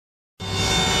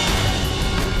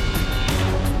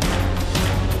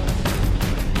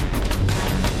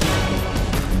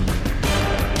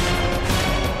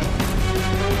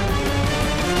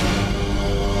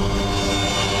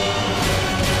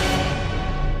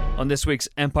On this week's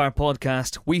Empire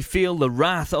podcast, we feel the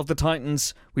wrath of the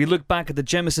Titans. We look back at the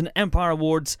Jameson Empire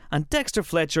Awards, and Dexter,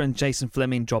 Fletcher and Jason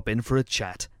Flemyng drop in for a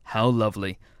chat. How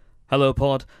lovely. Hello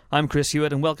pod, I'm Chris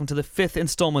Hewitt and welcome to the 5th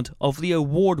instalment of the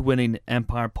award-winning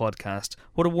Empire podcast.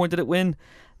 What award did it win?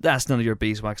 That's none of your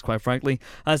beeswax, quite frankly.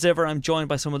 As ever, I'm joined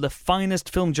by some of the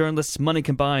finest film journalists money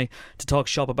can buy to talk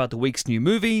shop about the week's new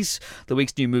movies, the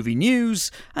week's new movie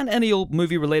news, and any old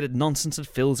movie-related nonsense that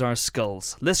fills our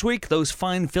skulls. This week, those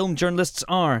fine film journalists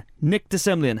are Nick de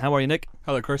Semlyen. How are you, Nick?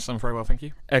 Hello, Chris. I'm very well, thank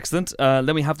you. Excellent.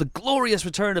 Then we have the glorious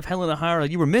return of Helen O'Hara.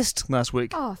 You were missed last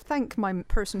week. Oh, thank my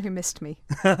person who missed me.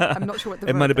 I'm not sure what the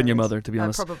It word might have been there your is. mother, to be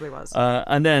honest. It probably was.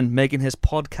 And then making his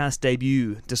podcast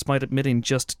debut, despite admitting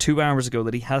just 2 hours ago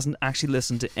that he hasn't actually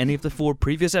listened to any of the 4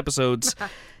 previous episodes,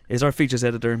 is our features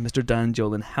editor, Mr. Dan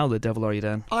Jolin. How the devil are you,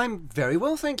 Dan? I'm very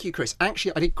well, thank you, Chris.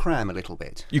 Actually, I did cram a little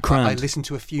bit. You crammed? I listened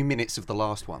to a few minutes of the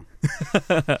last one.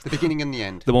 The beginning and the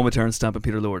end. The one with Terence Stamp and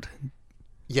Peter Lord.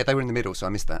 Yeah, they were in the middle, so I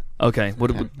missed that. Okay, what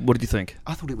did you think?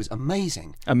 I thought it was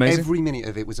amazing. Amazing? Every minute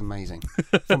of it was amazing.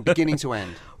 From beginning to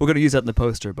end. We're going to use that in the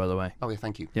poster, by the way. Oh, yeah,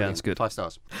 thank you. Yeah, Brilliant. that's good. 5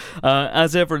 stars.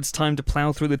 As ever, it's time to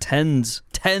plough through the tens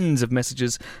of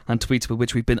messages and tweets with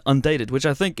which we've been undated, which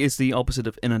I think is the opposite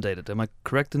of inundated. Am I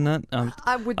correct in that?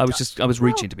 I was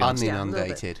reaching, to be honest.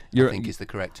 Uninundated, Yeah, I think is the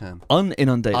correct term.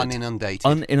 Uninundated.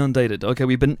 Uninundated. Okay,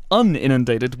 we've been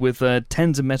uninundated with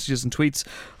tens of messages and tweets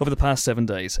over the past 7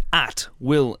 days. At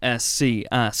Will SC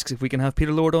asks if we can have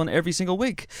Peter Lord on every single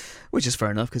week, which is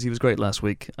fair enough because he was great last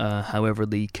week. However,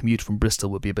 the commute from Bristol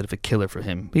would be a bit of a killer for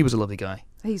him. He was a lovely guy.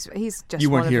 He's just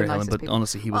You one weren't of here, the Helen, nicest but people.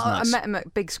 honestly, he was I nice. met him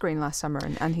at big screen last summer,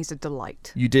 and he's a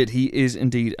delight. You did. He is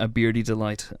indeed a beardy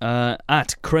delight.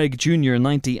 At Craig Jr.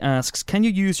 90 asks, can you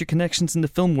use your connections in the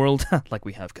film world, like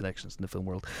we have connections in the film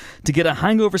world, to get a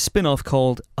Hangover spin-off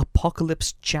called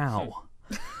Apocalypse Chow?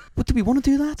 But do we want to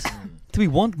do that? Do we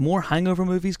want more Hangover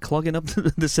movies clogging up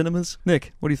the cinemas?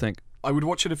 Nick, what do you think? I would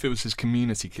watch it if it was his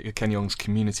Community, Ken Jeong's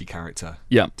Community character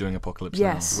doing Apocalypse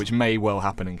Yes. Now, which may well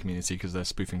happen in Community because they're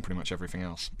spoofing pretty much everything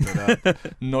else. But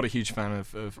not a huge fan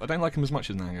of I don't like him as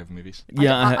much as in the Hangover movies.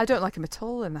 I don't like him at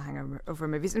all in the Hangover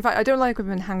movies. In fact, I don't like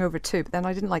him in Hangover 2, but then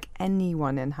I didn't like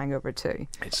anyone in Hangover 2.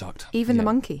 It sucked. Even the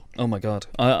monkey. Oh my god.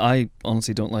 I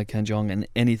honestly don't like Ken Jeong in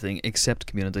anything except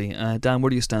Community. Dan, where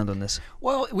do you stand on this?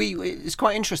 Well, it's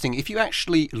quite interesting. If you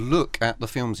actually look at the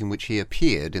films in which he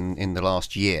appeared in the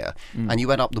last year, and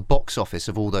you add up the box office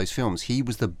of all those films, he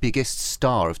was the biggest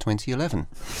star of 2011.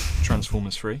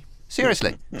 Transformers 3.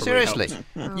 Seriously.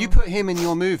 You put him in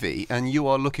your movie and you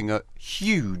are looking at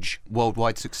huge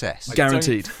worldwide success.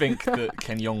 Guaranteed. I don't think that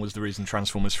Ken Jeong was the reason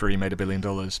Transformers 3 made $1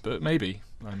 billion, but maybe.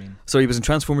 I mean, So he was in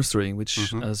Transformers 3, which,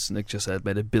 as Nick just said,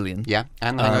 made $1 billion. Yeah,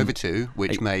 and Hangover 2,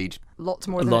 which made Lots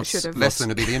more than it should have. less than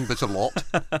 $1 billion, but a lot.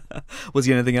 Was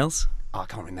he anything else? I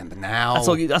can't remember now.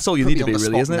 That's all you Put need me to on be, the really,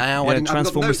 spot isn't it? now. Yeah, I haven't got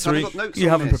Transformers notes, 3. I've got notes You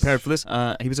on haven't this. prepared for this.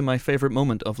 He was in my favourite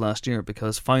moment of last year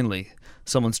because finally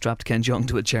someone strapped Ken Jeong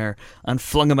to a chair and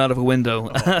flung him out of a window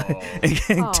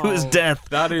to his death.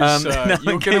 that is now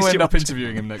you're in going case to end you- up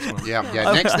interviewing him next month. Yeah.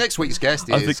 Next week's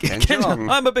guest I is think Ken Jeong.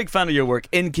 I'm a big fan of your work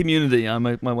in Community. I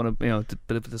might want to, a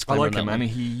bit of a I disclaimer. like on him, that and one.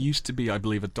 he used to be, I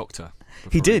believe, a doctor.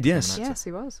 He before did, became yes. an actor. Yes,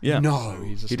 he was. Yeah. No. So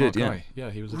he's a He smart did, yeah. guy. Yeah,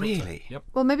 he was a doctor. Really? Yep.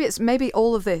 Well, maybe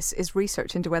all of this is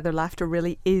research into whether laughter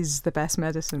really is the best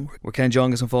medicine. Where Ken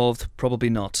Jeong is involved, probably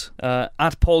not.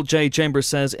 At Paul J. Chambers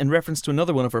says, in reference to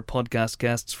another one of our podcast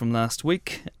guests from last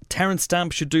week, Terence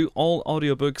Stamp should do all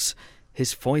audiobooks.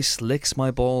 His voice licks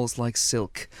my balls like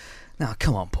silk. Now,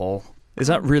 come on, Paul. Is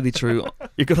that really true?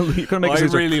 You're gonna make us I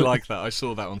lose our really cl- like that. I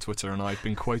saw that on Twitter and I've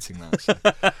been quoting that.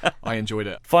 So I enjoyed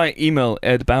it. Via email,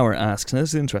 Ed Bauer asks, now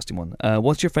this is an interesting one.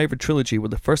 What's your favourite trilogy where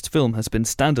the first film has been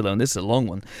standalone? This is a long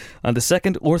one. And the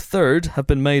second or third have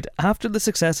been made after the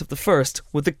success of the first,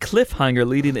 with the cliffhanger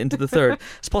leading into the third.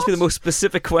 It's possibly the most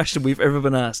specific question we've ever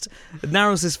been asked. It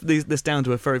narrows this down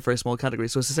to a very, very small category.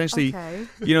 So it's essentially, Okay.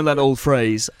 you know that old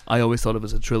phrase, I always thought it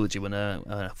was a trilogy when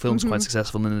a film's quite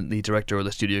successful and the director or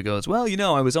the studio goes, well,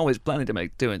 I was always planning to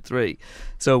make 2 and 3.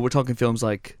 So we're talking films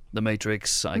like The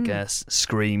Matrix, I guess,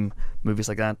 Scream, movies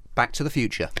like that. Back to the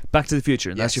Future. Back to the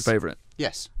Future, that's your Yes. favourite.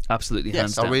 Yes. Absolutely,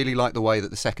 hands Yes, I down. really like the way that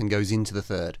the second goes into the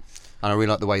third. And I really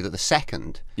like the way that the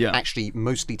second Yeah. actually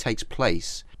mostly takes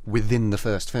place within the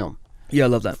first film. Yeah, I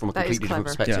love that. From a That is completely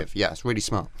different clever. perspective. Yeah, it's really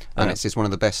smart. And Yeah. it's one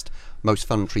of the best, most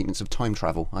fun treatments of time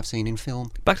travel I've seen in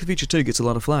film. Back to the Future 2 gets a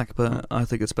lot of flack, but I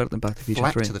think it's better than Back to the Future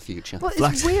Back 3. to the Future. Well,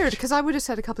 Flack it's to the weird because I would have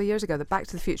said a couple of years ago that Back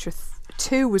to the Future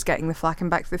 2 was getting the flack and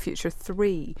Back to the Future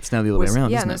 3 It's now the other way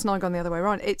around, yeah, isn't and it? it's now gone the other way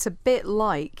around. It's a bit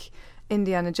like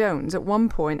Indiana Jones. At one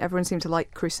point, everyone seemed to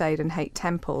like Crusade and hate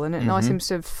Temple, and it now seems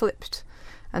to have flipped.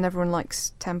 and everyone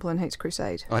likes Temple and hates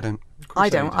Crusade. I don't. I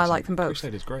don't. I like them both.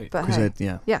 Crusade is great. But Crusade,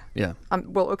 hey, yeah.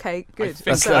 well, okay, good.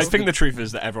 I think the truth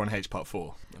is that everyone hates Part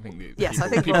 4. I think Yes, I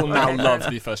think people we're- now okay, fair love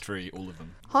enough. the first 3, all of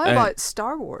them. How about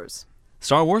Star Wars?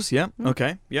 Star Wars, yeah,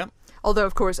 okay, yeah. Although,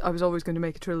 of course, I was always going to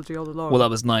make a trilogy all along. Well, that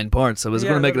was 9 parts. I was Yeah,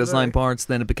 going to make it that as was 9 right. parts,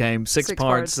 then it became 6 6 parts,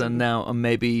 parts, and and- now I'm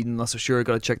maybe not so sure.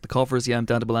 Got to check the coffers. Yeah, I'm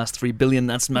down to the last 3 billion.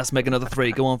 Let's make another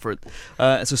 3. Go on for it.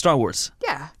 So Star Wars.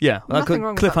 Yeah. Yeah, Nothing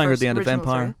wrong with that cliffhanger at first the end of original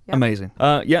Empire. 3, yeah. Amazing.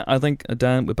 Yeah, I think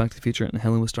Dan with Back to the Future and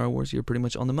Helen with Star Wars, you're pretty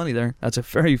much on the money there. That's a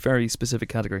very, very specific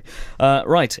category.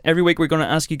 Right, every week we're going to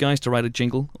ask you guys to write a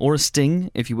jingle or a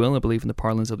sting, if you will, I believe in the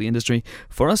parlance of the industry.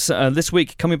 For us, this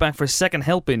week, coming back for a second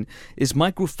helping is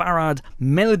Microfarad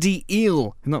Melody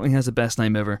Eel, who not only has the best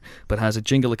name ever, but has a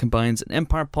jingle that combines an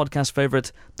Empire podcast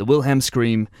favourite, the Wilhelm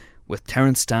Scream, with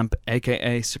Terence Stamp,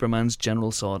 aka Superman's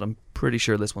General Sod. I'm pretty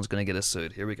sure this one's going to get us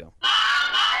sued. Here we go.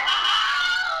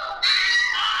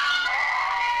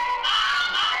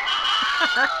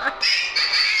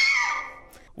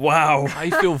 Wow. I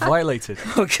feel violated.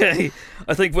 Okay.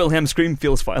 I think Wilhelm Scream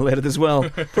feels violated as well.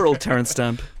 Poor old Terence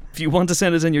Stamp. If you want to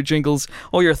send us in your jingles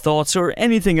or your thoughts or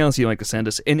anything else you'd like to send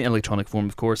us in electronic form,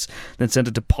 of course, then send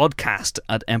it to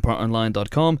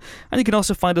podcast@empireonline.com. And you can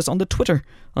also find us on the Twitter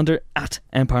under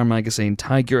 @Empire Magazine.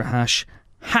 Tag your hash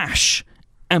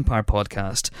Empire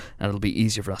Podcast, and it'll be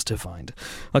easier for us to find.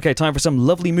 Okay, time for some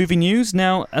lovely movie news.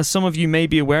 Now, as some of you may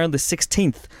be aware, the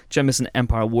 16th Jameson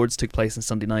Empire Awards took place on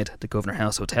Sunday night at the Governor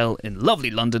House Hotel in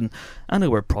lovely London, and they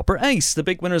were proper ace. The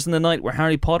big winners in the night were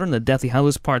Harry Potter and the Deathly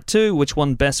Hallows Part 2, which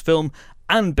won Best Film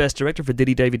and Best Director for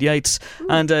Diddy David Yates,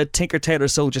 and Tinker Tailor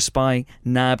Soldier Spy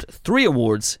nabbed 3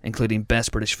 awards, including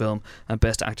Best British Film and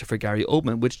Best Actor for Gary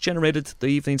Oldman, which generated the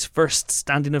evening's first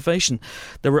standing ovation.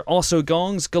 There were also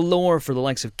gongs galore for the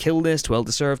likes of Kill List, well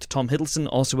deserved, Tom Hiddleston,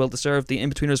 also well deserved, The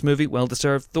In-Betweeners movie, well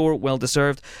deserved, Thor, well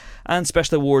deserved, and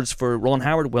special awards for Ron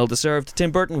Howard, well deserved,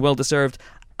 Tim Burton, well deserved,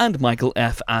 and Michael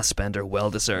F. Fassbender,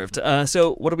 well deserved.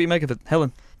 So what do we make of it,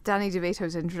 Helen? Danny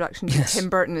DeVito's introduction to Tim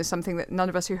Burton is something that none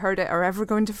of us who heard it are ever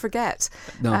going to forget.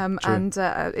 No, true. And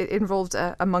it involved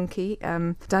a monkey,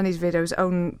 Danny DeVito's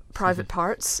own private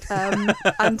parts, and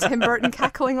Tim Burton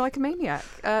cackling like a maniac.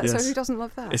 So who doesn't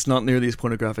love that? It's not nearly as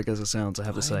pornographic as it sounds, I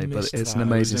have to say, but it's an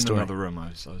amazing story. I was in another room. I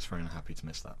was very unhappy to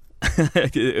miss that.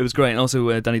 It was great. And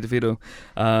also Danny DeVito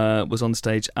was on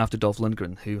stage after Dolph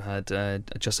Lundgren, who had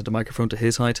adjusted the microphone to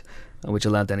his height, which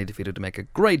allowed Danny DeVito to make a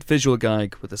great visual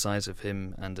gag with the size of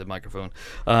him and a microphone,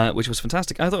 which was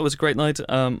fantastic. I thought it was a great night.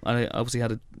 I obviously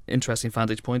had an interesting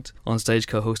vantage point on stage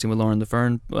co-hosting with Lauren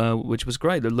Laverne, which was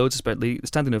great. There were loads of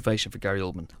standing ovation for Gary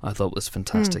Oldman. I thought was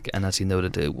fantastic. And as you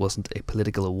noted, it wasn't a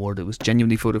political award. It was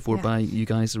genuinely voted for by you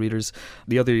guys, the readers.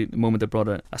 The other moment that brought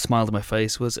a smile to my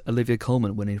face was Olivia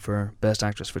Colman winning for Best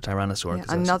Actress for Tyrannosaur. Yeah,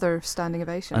 another standing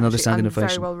ovation. Another actually, standing and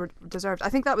ovation. Very well deserved. I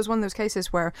think that was one of those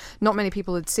cases where not many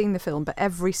people had seen the film, but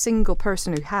every single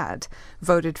person who had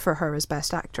voted for her as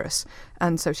Best Actress.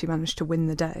 And so she managed to win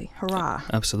the day. Hurrah.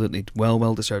 Absolutely.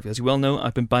 Well deserved. As you well know,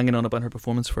 I've been banging on about her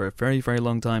performance for a very, very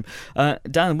long time.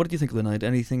 Dan, what did you think of the night?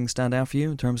 Anything stand out for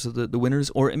you in terms of the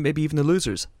winners or maybe even the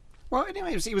losers? Well,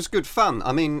 anyway, it was good fun.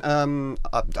 I mean, I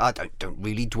don't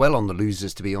really dwell on the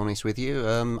losers, to be honest with you.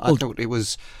 I thought it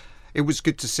was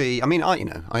good to see. I mean,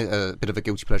 a bit of a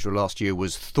guilty pleasure last year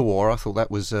was Thor. I thought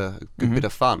that was a good bit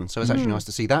of fun. So it's actually nice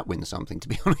to see that win something, to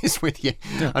be honest with you.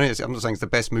 Yeah. I mean, I'm not saying it's the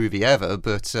best movie ever,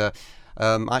 but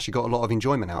I actually got a lot of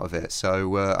enjoyment out of it.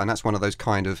 So, and that's one of those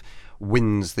kind of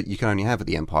wins that you can only have at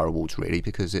the Empire Awards, really,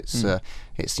 because it's the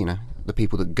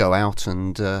people that go out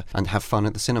and have fun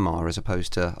at the cinema, as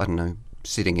opposed to, I don't know,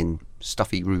 sitting in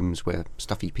stuffy rooms where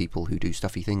stuffy people who do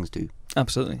stuffy things do.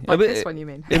 Absolutely. Like this one, you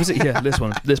mean? It was, this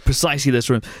one. Precisely this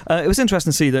room. It was interesting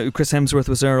to see that Chris Hemsworth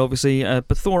was there, obviously,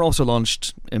 but Thor also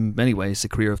launched, in many ways, the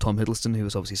career of Tom Hiddleston, who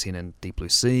was obviously seen in Deep Blue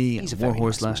Sea and War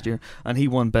Horse last year, and he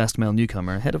won Best Male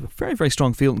Newcomer ahead of a very, very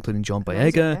strong field, including John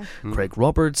Boyega, Craig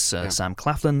Roberts, Sam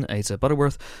Claflin, Asa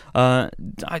Butterworth.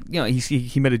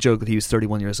 He made a joke that he was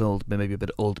 31 years old, maybe a bit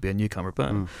old to be a newcomer,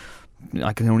 but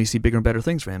I can only see bigger and better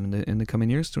things for him in the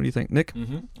coming years. What do you think, Nick?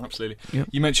 Absolutely. Yep.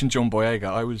 You mentioned John Boyega.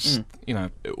 I was,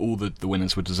 all the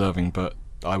winners were deserving, but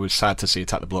I was sad to see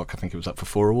Attack the Block. I think it was up for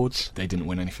 4 awards. They didn't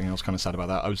win anything. I was kind of sad about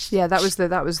that. Yeah, that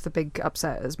was the big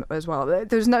upset as well.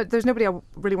 There's nobody I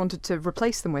really wanted to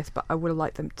replace them with, but I would have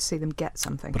liked them to see them get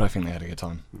something. But I think they had a good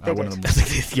time. They one did. of them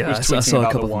Yeah, was I tweeting saw a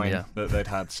about couple the of wine them, that they'd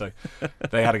had, so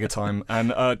they had a good time.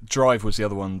 And Drive was the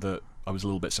other one that I was a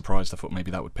little bit surprised. I thought maybe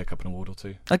that would pick up an award or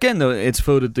two. Again, though, it's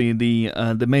voted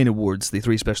the main awards, the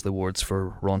 3 special awards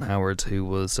for Ron Howard, who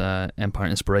was Empire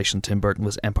Inspiration, Tim Burton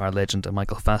was Empire Legend, and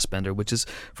Michael Fassbender, which is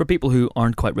for people who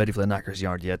aren't quite ready for the knacker's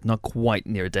yard yet, not quite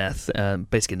near death,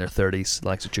 basically in their 30s,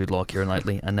 like Jude Law, Keira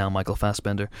Knightley, and now Michael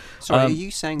Fassbender. Sorry, are you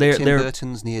saying that Tim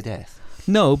Burton's near death?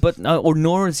 No, but or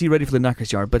nor is he ready for the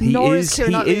knacker's yard, but he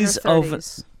is of.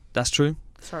 That's true.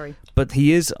 Sorry. But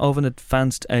he is of an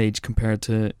advanced age compared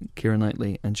to Keira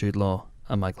Knightley and Jude Law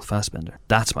and Michael Fassbender.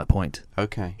 That's my point.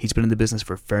 Okay. He's been in the business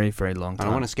for a very, very long time. I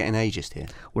don't want us getting ageist here.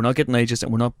 We're not getting ageist,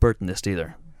 and we're not Burtonist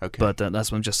either. Okay. But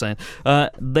that's what I'm just saying.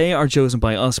 They are chosen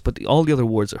by us, but all the other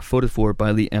awards are voted for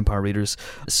by the Empire readers.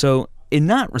 So in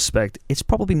that respect, it's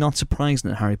probably not surprising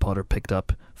that Harry Potter picked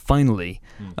up, finally,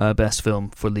 Best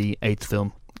Film for the 8th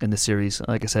film in the series.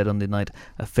 Like I said on the night,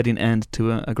 a fitting end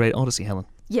to a great odyssey, Helen.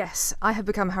 Yes, I have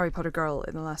become a Harry Potter girl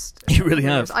in the last. You really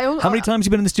have. How many times have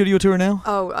you been in the studio tour now?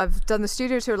 Oh, I've done the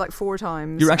studio tour like 4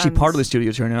 times. You're actually part of the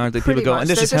studio tour now, aren't they? People go, and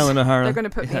this is Helen O'Hara. They're going to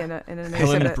put me in an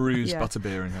Helen exhibit. brews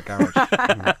butterbeer in her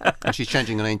garage. And she's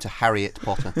changing the name to Harriet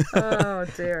Potter. Oh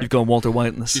dear. You've gone Walter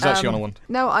White in this. She's actually on a one.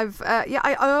 No,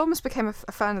 I almost became a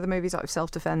fan of the movies out of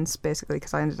self-defense, basically,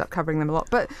 because I ended up covering them a lot.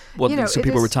 But so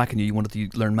people were attacking you. You wanted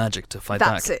to learn magic to fight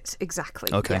back. That's it, exactly.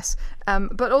 Okay. Yes.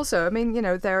 But also, I mean,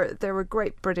 there were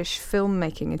great British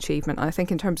filmmaking achievement. I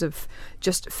think in terms of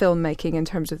just filmmaking, in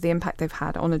terms of the impact they've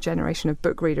had on a generation of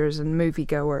book readers and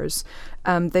moviegoers,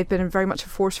 they've been very much a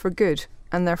force for good,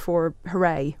 and therefore,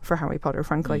 hooray for Harry Potter.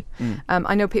 Frankly,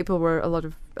 I know a lot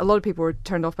of people were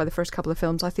turned off by the first couple of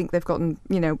films. I think they've gotten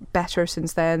better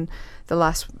since then. The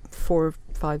last 4,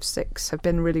 5, 6 have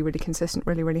been really, really consistent,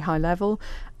 really, really high level,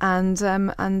 and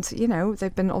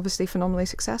they've been obviously phenomenally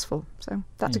successful. So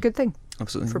that's a good thing.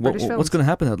 Absolutely. For British films. What's going to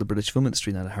happen now to the British film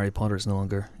industry now that Harry Potter is no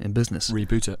longer in business?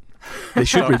 Reboot it. They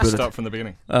should reboot it. Start from the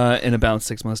beginning. In about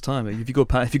 6 months' time. If you go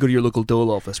to your local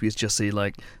Dole office, we just see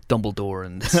like Dumbledore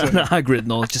and Hagrid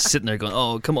and all just sitting there going,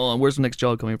 "Oh, come on, where's the next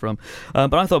job coming from?"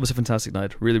 But I thought it was a fantastic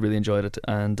night. Really, really enjoyed it,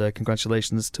 and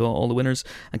congratulations to all the winners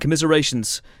and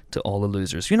commiserations to all the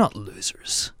losers. You're not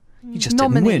losers. You just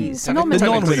Nominees. didn't win. The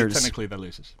non-winners. Technically, they're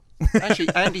losers. Actually,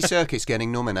 Andy Serkis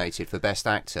getting nominated for Best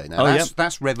Actor. Now,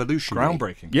 that's revolutionary.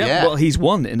 Groundbreaking. Yeah, well, he's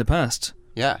won in the past.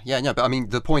 Yeah, but I mean,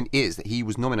 the point is that he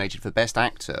was nominated for Best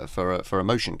Actor for a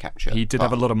motion capture. He did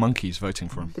have a lot of monkeys voting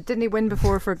for him. But didn't he win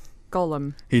before for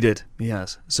Gollum? He did. He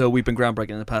has. So we've been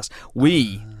groundbreaking in the past.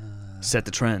 We set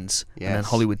the trends, and then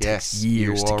Hollywood takes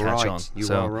years to catch on. You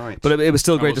are right. But it was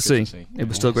still great to see. It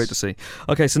was still great to see.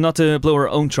 Okay, so not to blow our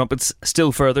own trumpets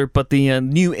still further, but the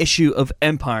new issue of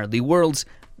Empire, the world's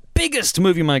biggest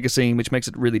movie magazine, which makes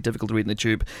it really difficult to read in the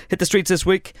tube, hit the streets this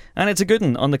week, and it's a good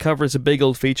one. On the cover is a big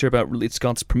old feature about Ridley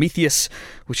Scott's Prometheus,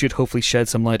 which should hopefully shed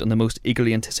some light on the most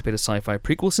eagerly anticipated sci-fi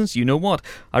prequel since you know what.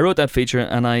 I wrote that feature,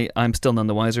 and I'm still none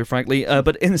the wiser, frankly.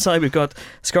 But inside we've got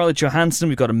Scarlett Johansson,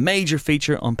 we've got a major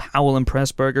feature on Powell and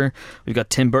Pressburger, we've got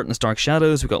Tim Burton's Dark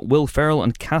Shadows, we've got Will Ferrell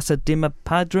and Casa de mi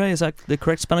Padre. Is that the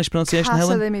correct Spanish pronunciation,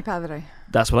 Helen? Casa de mi Padre.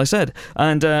 That's what I said.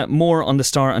 And more on the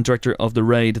star and director of The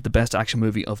Raid, the best action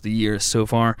movie of the year so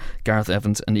far, Gareth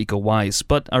Evans and Iko Uwais.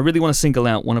 But I really want to single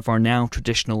out one of our now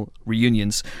traditional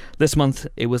reunions. This month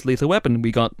it was Lethal Weapon.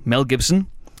 We got Mel Gibson,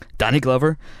 Danny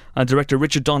Glover, and director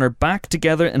Richard Donner back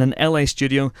together in an LA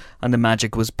studio, and the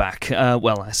magic was back.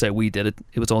 Well, I say we did it.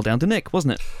 It was all down to Nick,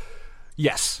 wasn't it?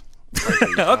 Yes.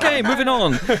 Okay, moving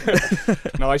on.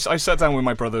 No, I sat down with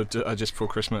my brother just before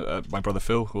Christmas, my brother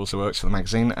Phil, who also works for the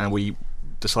magazine, and we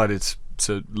decided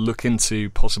to look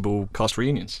into possible cast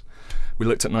reunions. We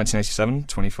looked at 1987,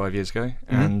 25 years ago,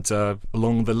 and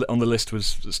on the list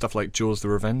was stuff like Jaws: The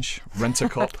Revenge,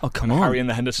 Rent-A-Cop, and Harry and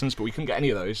the Hendersons, but we couldn't get any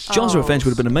of those. Jaws: The Revenge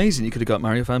would have been amazing. You could have got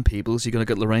Mario Van Peebles, you could have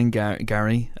got Lorraine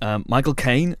Gary, Michael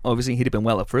Caine, obviously he'd have been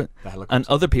well up for it, and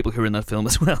other people who were in that film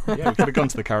as well. Yeah, we could have gone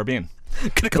to the Caribbean.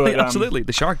 Absolutely,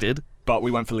 the shark did. But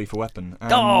we went for Lethal Weapon.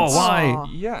 And, why?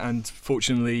 Yeah, and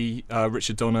fortunately,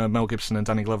 Richard Donner, Mel Gibson, and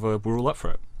Danny Glover were all up for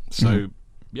it. So,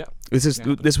 yeah. This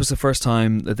was the first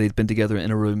time that they'd been together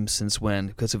in a room since when?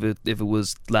 Because if it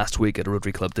was last week at a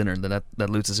Rotary Club dinner, then that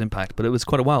loses impact. But it was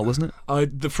quite a while, wasn't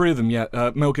it? The three of them,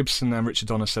 yeah. Mel Gibson and Richard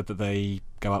Donner said that they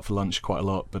go out for lunch quite a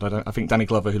lot. But I think Danny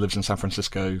Glover, who lives in San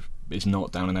Francisco, is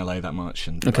not down in LA that much.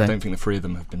 And I don't think the three of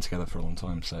them have been together for a long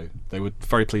time. So they were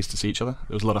very pleased to see each other.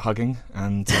 There was a lot of hugging,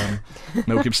 and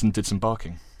Mel Gibson did some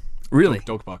barking. Really?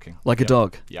 Dog barking. Like a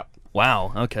dog? Yep.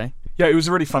 Wow, okay. Yeah, it was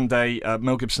a really fun day.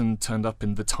 Mel Gibson turned up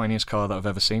in the tiniest car that I've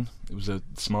ever seen. It was a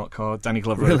smart car. Danny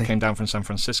Glover came down from San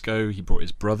Francisco. He brought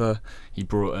his brother. He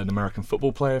brought an American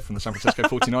football player from the San Francisco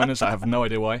 49ers. I have no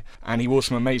idea why. And he wore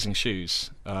some amazing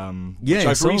shoes, which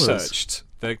I've researched.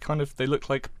 They look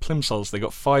like plimsolls. They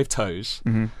got 5 toes.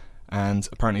 Mm-hmm. And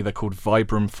apparently they're called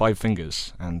Vibram 5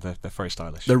 Fingers, and they're very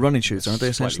stylish. They're running shoes, aren't they,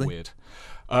 essentially? Slightly weird.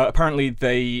 Apparently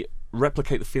they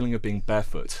replicate the feeling of being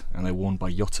barefoot, and they're worn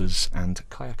by yachters and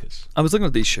kayakers. I was looking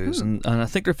at these shoes, and I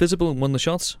think they're visible in one of the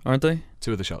shots, aren't they?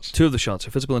 2 of the shots. 2 of the shots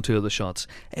are visible in 2 of the shots.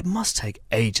 It must take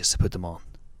ages to put them on.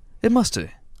 It must do.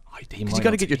 Because you've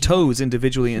got to get your toes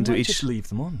individually into each. Just leave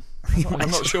them on.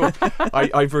 I'm not sure.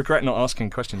 I regret not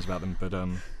asking questions about them, but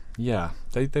yeah,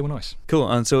 they were nice. Cool,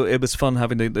 and so it was fun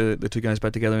having the 2 guys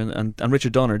back together, and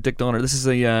Richard Donner, Dick Donner. This is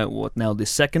the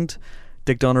second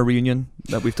Dick Donner reunion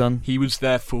that we've done. He was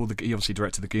there he obviously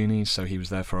directed the Goonies, so he was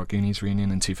there for our Goonies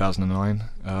reunion in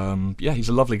 2009. Yeah, he's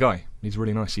a lovely guy. He's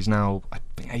really nice. He's now, I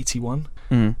think, 81,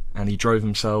 and he drove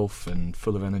himself and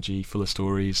full of energy, full of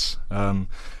stories.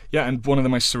 Yeah, and one of the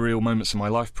most surreal moments in my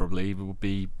life probably will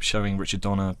be showing Richard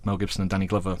Donner, Mel Gibson and Danny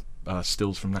Glover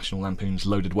stills from National Lampoon's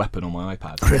Loaded Weapon on my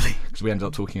iPad. Really? Because we ended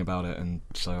up talking about it, and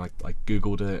so I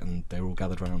googled it, and they were all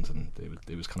gathered around, and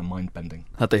it was kind of mind-bending.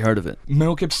 Had they heard of it?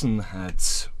 Mel Gibson had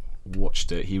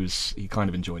watched it. He kind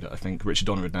of enjoyed it, I think. Richard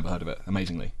Donner had never heard of it,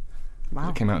 amazingly.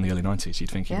 Wow. It came out in the early 90s. You'd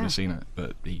think he would have seen it,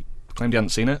 but he claimed he hadn't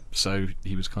seen it, so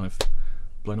he was kind of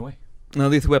blown away. Now,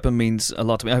 Lethal Weapon means a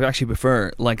lot to me. I actually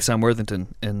prefer, like Sam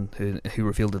Worthington, who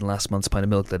revealed in last month's Pint of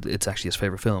Milk that it's actually his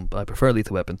favourite film. But I prefer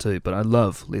Lethal Weapon too. But I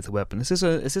love Lethal Weapon. Is this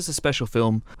a special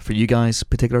film for you guys,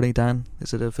 particularly, Dan?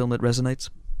 Is it a film that resonates?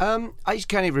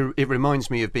 It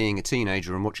reminds me of being a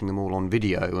teenager and watching them all on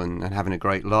video and having a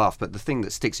great laugh. But the thing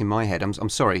that sticks in my head, I'm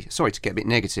sorry to get a bit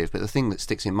negative, but the thing that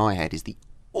sticks in my head is the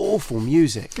awful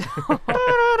music.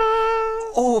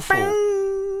 Awful.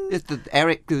 It's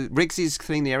the Riggs's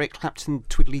thing, the Eric Clapton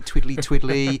twiddly twiddly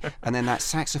twiddly, and then that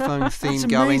saxophone theme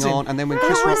going on, and then when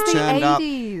Chris Rock turned up,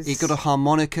 he got a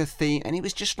harmonica theme, and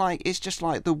it's just like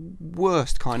the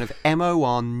worst kind of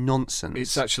MOR nonsense.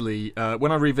 It's actually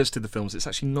when I revisited the films, it's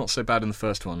actually not so bad in the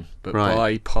first one, but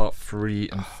by part 3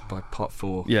 and by part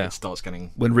 4, it starts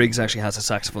getting when Riggs actually has a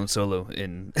saxophone solo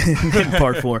in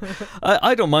part 4.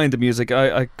 I don't mind the music.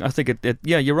 I think it.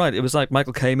 Yeah, you're right. It was like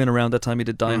Michael Kamen around that time. He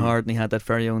did Die Hard, and he had that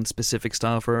very own specific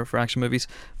style for action movies.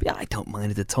 But yeah, I don't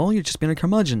mind it at all. You're just being a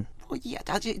curmudgeon. Well, yeah,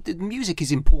 the music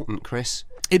is important, Chris.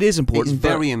 It is important. It's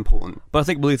very important. But I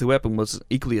think Lethal Weapon was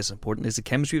equally as important. Is the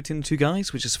chemistry between the 2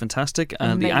 guys, which is fantastic,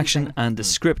 and amazing. The action and the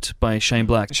script by Shane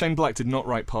Black. Shane Black did not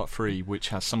write part 3, which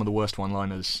has some of the worst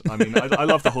one-liners. I mean, I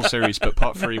love the whole series, but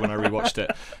part 3, when I rewatched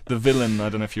it, the villain, I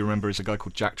don't know if you remember, is a guy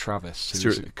called Jack Travis,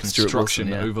 who's a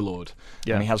construction overlord.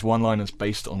 Yeah. And he has one-liners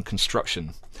based on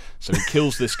construction. So he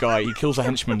kills this guy, he kills a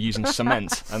henchman using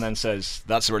cement, and then says,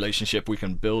 "That's a relationship we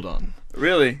can build on."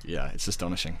 Really? Yeah, it's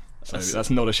astonishing. So that's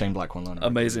not a Shane Black one-liner.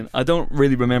 Amazing. I don't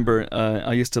really remember.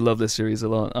 I used to love this series a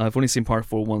lot. I've only seen part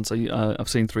 4 once. I've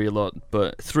seen 3 a lot,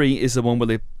 but 3 is the one where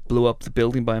they blew up the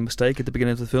building by mistake at the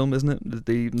beginning of the film, isn't it?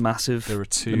 The massive, there are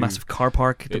 2, the massive car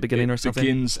park at the beginning or something. It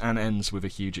begins and ends with a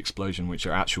huge explosion, which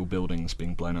are actual buildings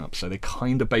being blown up. So they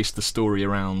kind of based the story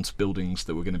around buildings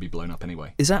that were going to be blown up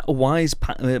anyway. Is that a wise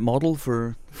model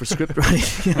for script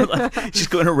writing?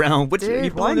 Just going around.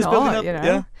 Dude, why not? Building up? You know?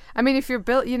 Yeah. I mean, if you're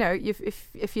built,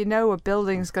 if you know a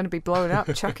building's going to be blown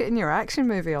up, chuck it in your action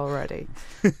movie already.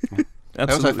 I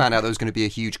also found out there was going to be a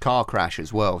huge car crash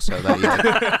as well, so they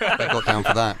got down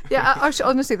for that. Yeah, actually,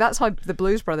 honestly, that's how the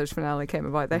Blues Brothers finale came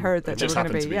about. They heard that there was going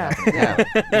to be,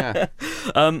 yeah.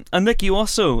 And Nick, you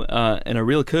also, in a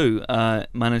real coup,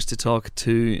 managed to talk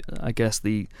to, I guess,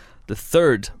 the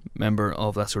third member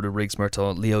of that sort of Riggs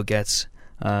Murtaugh Leo Getz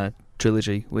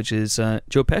trilogy, which is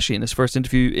Joe Pesci in his first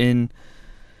interview in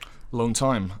long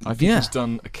time. I think he's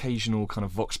done occasional kind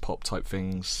of vox pop type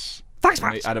things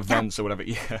at events or whatever.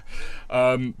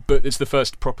 But it's the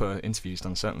first proper interview he's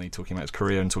done, certainly, talking about his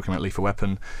career and talking about Lethal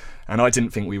Weapon. And I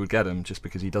didn't think we would get him just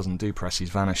because he doesn't do press. He's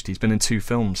vanished. He's been in 2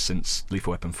 films since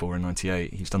Lethal Weapon 4 in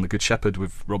 '98. He's done The Good Shepherd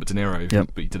with Robert De Niro,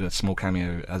 but he did a small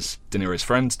cameo as De Niro's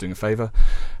friend, doing a favour.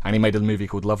 And he made a movie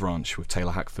called Love Ranch with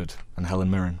Taylor Hackford and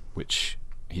Helen Mirren, which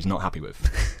he's not happy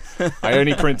with.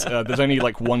 There's only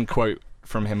like 1 quote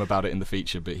from him about it in the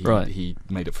feature, but he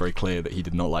made it very clear that he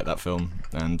did not like that film,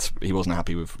 and he wasn't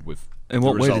happy with in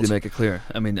what way did he make it clear?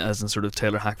 I mean, as in sort of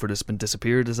Taylor Hackford has been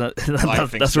disappeared? Is that I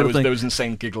think that sort of thing? There was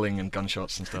insane giggling and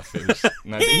gunshots and stuff. It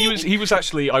was, he was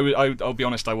actually, I'll be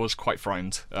honest, I was quite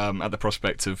frightened at the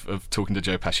prospect of talking to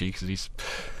Joe Pesci, because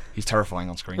He's terrifying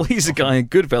on screen. Well, he's a guy in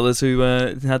Goodfellas who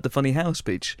had the funny house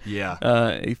speech.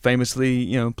 Yeah. He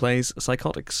famously, plays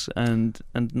psychotics and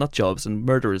nut jobs and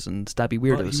murderers and stabby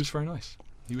weirdos. Well,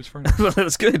 he was very nice. Well,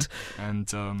 that's good. And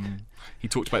he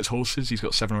talked about his horses. He's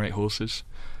got 7 or 8 horses.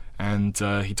 And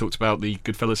he talked about the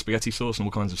Goodfellas spaghetti sauce and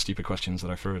all kinds of stupid questions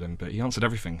that I threw at him. But he answered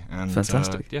everything. And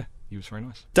fantastic. Yeah, he was very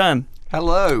nice. Dan.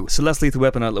 Hello. So Less Lethal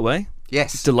Weapon out of the way.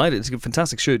 Yes. Delighted. It's a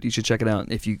fantastic shoot. You should check it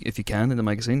out if you can in the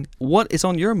magazine. What is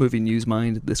on your movie news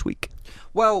mind this week?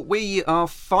 Well, we are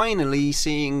finally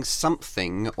seeing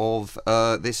something of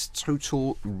this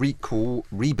Total Recall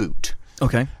reboot.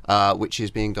 Okay. Which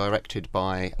is being directed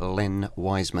by Len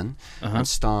Wiseman and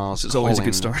stars It's always Colin a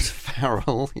good start.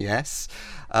 Farrell, yes.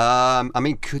 I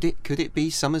mean, could it be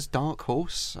Summer's Dark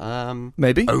Horse?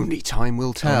 Maybe. Only time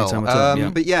will tell. Only time will tell, yeah.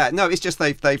 But yeah, no, it's just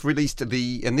they've released and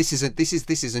this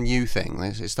is a new thing.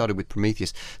 It started with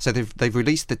Prometheus, so they've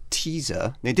released the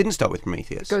teaser. It didn't start with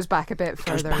Prometheus. It goes back a bit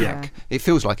further. Yeah. It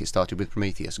feels like it started with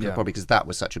Prometheus, probably because that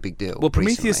was such a big deal. Well,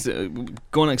 Prometheus.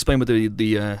 Go on and explain what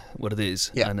what it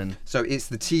is. Yeah. And then so it's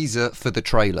the teaser for the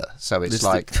trailer. So it's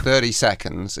like 30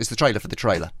 seconds. It's the trailer for the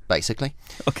trailer, basically.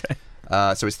 Okay.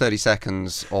 So it's 30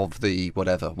 seconds of the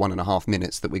 1.5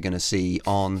 minutes that we're going to see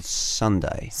on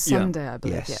Sunday. Sunday, I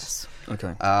believe. Yes.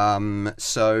 Okay.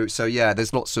 So yeah,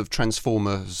 there's lots of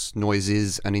Transformers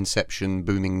noises and Inception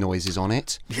booming noises on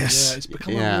it. Yes. Yeah, it's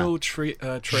become a real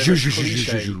trailer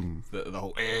cliche. The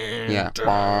whole. Yeah.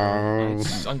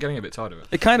 I'm getting a bit tired of it.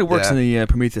 It kind of works in the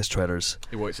Prometheus trailers.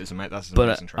 It works. That's an amazing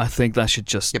But trailer. I think that should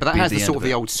just. Yeah, but that be has the the end sort of it.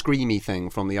 the old screamy thing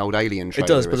from the old Alien trailer. It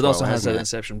does, but as it also well, has that hasn't it?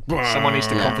 Inception. Someone needs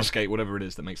to confiscate whatever it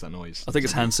is that makes that noise. I think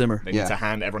it's Hans Zimmer. They need to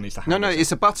hand. Everyone needs to hand. No, it.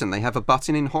 it's a button. They have a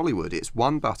button in Hollywood. It's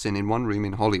one button in one room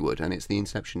in Hollywood, and it's the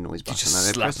Inception noise button. just and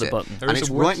they slap press the it. button. And it's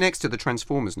right next to the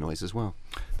Transformers noise as well.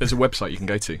 There's a website you can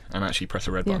go to and actually press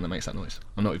a red button that makes that noise.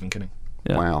 I'm not even kidding.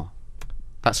 Yeah. Wow.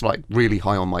 That's like really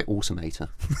high on my automator.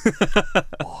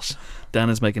 Awesome. Dan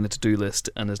is making a to-do list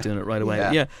and is doing it right away.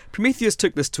 Yeah. Prometheus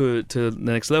took this to the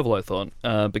next level, I thought,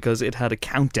 because it had a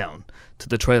countdown to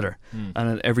the trailer,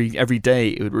 and every day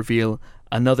it would reveal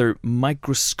another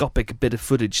microscopic bit of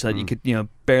footage that you could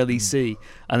barely see,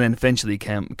 and then eventually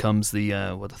comes the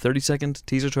 30-second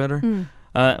teaser trailer.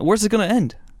 Where's it going to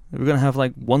end? We're going to have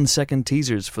like 1-second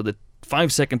teasers for the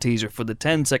 5-second teaser, for the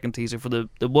 10-second teaser, for the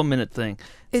 1-minute thing.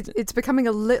 It's becoming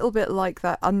a little bit like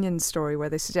that Onion story where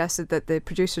they suggested that the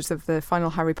producers of the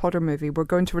final Harry Potter movie were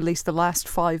going to release the last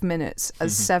 5 minutes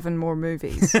as 7 more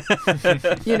movies.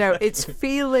 It's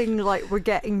feeling like we're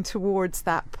getting towards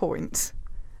that point.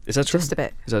 Is that true? Just a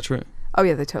bit. Is that true? Oh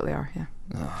yeah, they totally are. Yeah.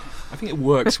 I think it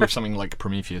works with something like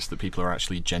Prometheus that people are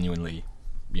actually genuinely,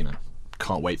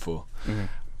 can't wait for. Mm-hmm.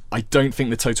 I don't think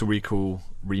the Total Recall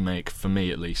remake, for me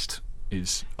at least,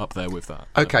 is up there with that.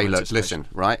 Okay, listen,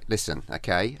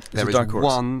 okay? There is dark horse.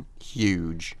 one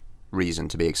huge reason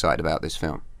to be excited about this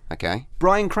film, okay?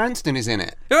 Bryan Cranston is in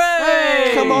it.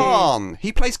 Hooray! Come on!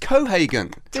 He plays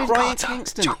Cohagen. Dude, Bryan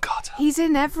Cranston. John Carter. He's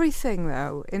in everything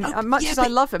though. Much as I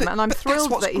love him, and I'm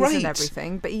thrilled that he's in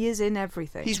everything, but he is in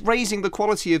everything. He's raising the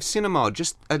quality of cinema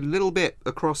just a little bit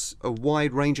across a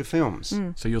wide range of films.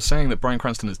 So you're saying that Bryan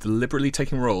Cranston is deliberately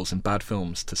taking roles in bad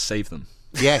films to save them?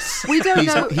 Yes. We don't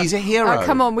know. He's a hero.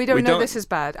 Come on, we don't know don't- this is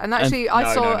bad. And actually, No,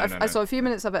 I saw a few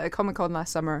minutes of it at Comic-Con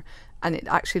last summer, and it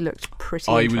actually looked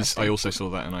pretty interesting. I also saw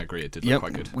that, and I agree, it did look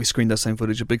quite good. We screened that same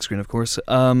footage at big screen, of course.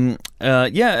 It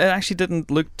actually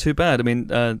didn't look too bad. I mean,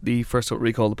 the first Total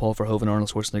Recall, the Paul Verhoeven Arnold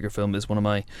Schwarzenegger film, is one of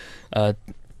my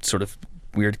sort of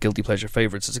weird guilty pleasure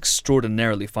favourites. It's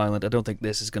extraordinarily violent. I don't think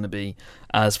this is going to be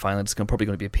as violent. It's probably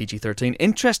going to be a PG-13.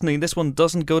 Interestingly, this one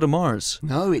doesn't go to Mars.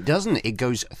 No, it doesn't. It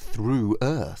goes through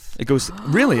Earth. It goes...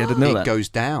 Really? I didn't know that. It goes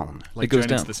down. Like it goes Journey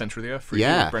down to the Centre of the Earth for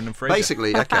with Brendan Fraser.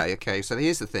 Basically, okay. So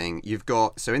here's the thing.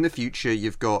 So in the future,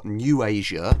 you've got New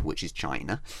Asia, which is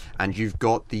China, and you've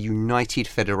got the United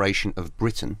Federation of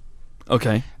Britain,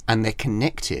 Okay. and they're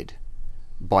connected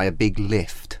by a big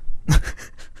lift.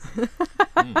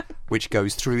 Which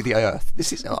goes through the Earth.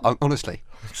 This is honestly.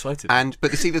 I'm excited.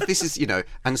 But you see that this is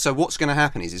and so what's going to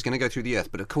happen is it's going to go through the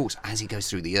Earth, but of course as it goes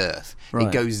through the Earth, Right.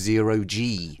 it goes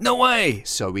 0G. No way!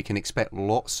 So we can expect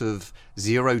lots of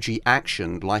 0G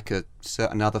action, like a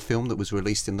certain other film that was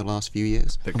released in the last few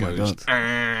years. that my goes.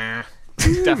 God.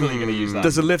 Definitely going to use that.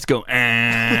 Does the lift go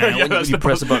when you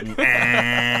press a button?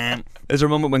 Is there a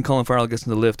moment when Colin Farrell gets in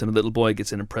the lift and a little boy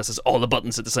gets in and presses all the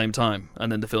buttons at the same time, and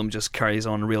then the film just carries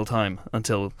on in real time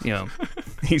until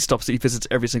he visits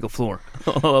every single floor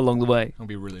all along the way? That'll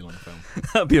be a really long film.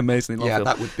 That'd be amazing. Long film.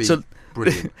 That would be So-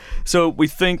 brilliant. So we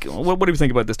think, what do we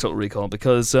think about this Total Recall?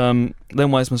 Because Len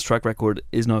Wiseman's track record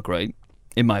is not great,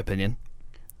 in my opinion.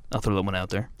 I'll throw that one out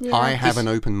there. Yeah. I have an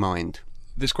open mind.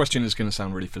 This question is going to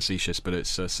sound really facetious, but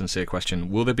it's a sincere question.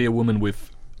 Will there be a woman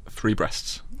with 3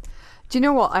 breasts? Do you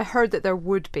know what? I heard that there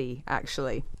would be,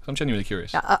 actually. I'm genuinely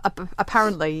curious.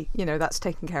 Apparently, that's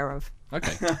taken care of.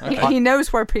 Okay. He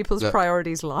knows where people's Look,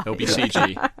 priorities lie. There'll be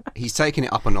CG. He's taking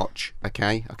it up a notch,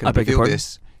 okay? I can I beg your reveal pardon?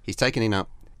 this. He's taking it up.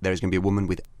 There is going to be a woman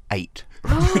with 8.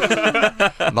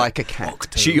 Like a cat.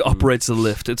 She operates the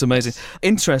lift. It's amazing.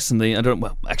 Interestingly,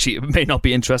 actually, it may not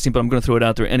be interesting, but I'm going to throw it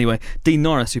out there anyway. Dean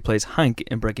Norris, who plays Hank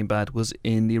in Breaking Bad, was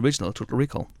in the original Total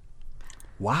Recall.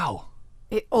 Wow.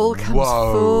 It all comes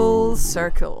Whoa. full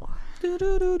circle.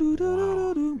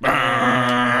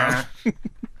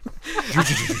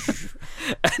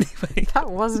 Anyway, That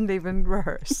wasn't even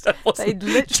rehearsed. wasn't They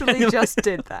literally genuine. just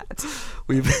did that.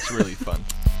 It's really fun.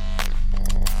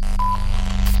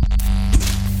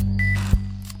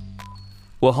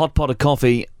 Well, Hot Pot of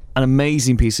Coffee, an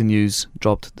amazing piece of news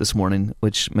dropped this morning,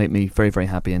 which made me very, very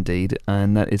happy indeed.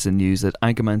 And that is the news that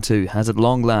Anchorman 2 has at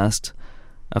long last,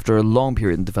 after a long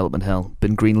period in development hell,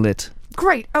 been greenlit.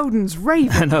 Great Odin's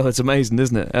Raven. I know, it's amazing,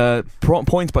 isn't it?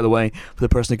 Points, by the way, for the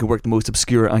person who can work the most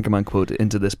obscure Anchorman quote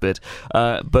into this bit.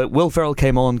 But Will Ferrell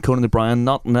came on Conan O'Brien,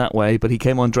 not in that way, but he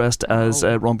came on dressed as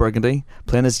Ron Burgundy,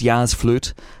 playing his Yaz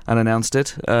flute, and announced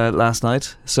it last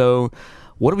night. So,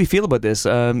 what do we feel about this?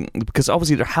 Because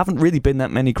obviously there haven't really been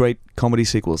that many great comedy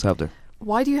sequels, have there?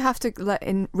 Why do you have to let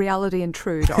in reality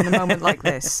intrude on a moment like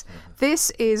this? This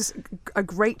is a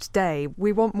great day.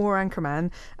 We want more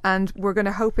Anchorman, and we're going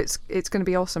to hope it's going to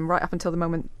be awesome right up until the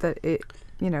moment that it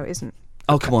isn't.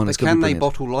 Oh, come on, But it's going to can be they brilliant.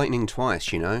 bottle lightning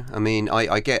twice, I mean, I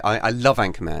love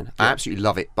Anchorman. I absolutely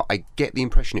love it, but I get the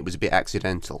impression it was a bit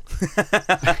accidental.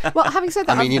 Well, having said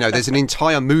that, I mean, there's an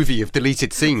entire movie of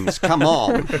deleted scenes. Come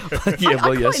on. Yeah, I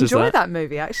well, yes, quite is enjoyed that. that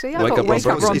movie, actually. I Wake thought Up Ron Wake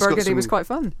Up Burgundy. Ron It's got Burgundy some- was quite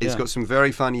fun. It's Yeah. got some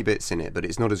very funny bits in it, but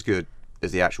it's not as good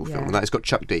as the actual film. Yeah. And that it's got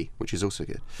Chuck D, which is also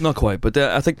good. Not quite, but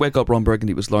I think Wake Up Ron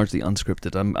Burgundy was largely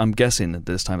unscripted. I'm guessing that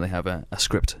this time they have a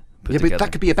script put Yeah, but together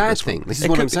that could be a bad for this one. thing. This is It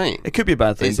what could I'm be- saying. It could be a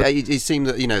bad thing. but- It seemed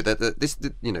that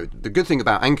the good thing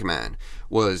about Anchorman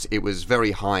was it was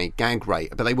very high gag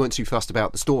rate, but they weren't too fussed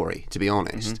about the story. To be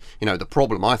honest, the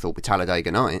problem I thought with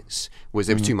Talladega Nights was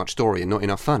there was too much story and not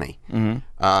enough funny.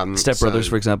 Step Brothers,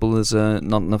 for example, is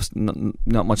not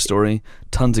much story,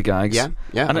 tons of gags. Yeah,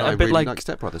 and I a bit really like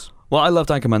Step Brothers. Well, I loved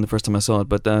Anchorman the first time I saw it,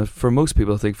 but for most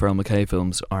people, I think Farrell McKay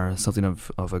films are something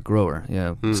of a grower.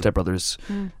 Yeah, Step Brothers.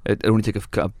 It only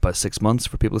took about 6 months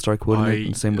for people to start quoting it,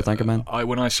 and same with Anchorman.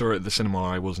 When I saw it at the cinema,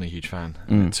 I wasn't a huge fan.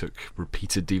 And it took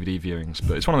repeated DVD viewings.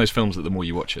 But it's one of those films that the more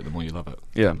you watch it, the more you love it.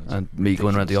 Yeah, and me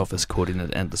going around the office quoting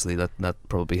it endlessly, that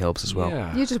probably helps as well.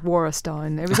 Yeah. You just wore us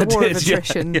down. It was a I war of did, yeah,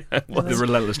 attrition. yeah, it was. The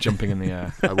relentless jumping in the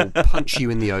air. I will punch you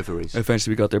in the ovaries.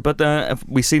 Eventually we got there, but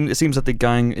it seems that the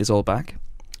gang is all back.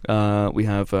 We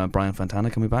have Brian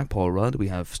Fontana coming back, Paul Rudd. We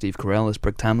have Steve Carell as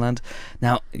Brick Tamland.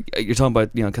 Now you're talking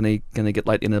about can they get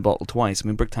light in a bottle twice? I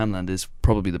mean, Brick Tamland is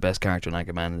probably the best character in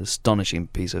Anchorman. An astonishing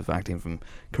piece of acting from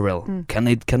Carell. Can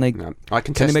they No, I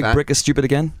can can they test make that. Brick as stupid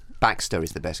again? Baxter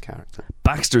is the best character.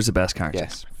 Baxter's the best character.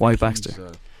 Yes. Why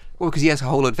Baxter? Well, because he has a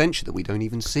whole adventure that we don't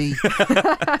even see.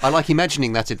 I like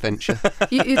imagining that adventure.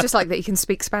 You just like that you can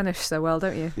speak Spanish so well,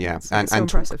 don't you? Yeah, It's and so talk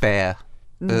impressive. bear,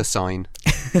 Ursine.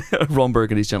 Ron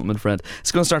Burgundy's gentleman friend.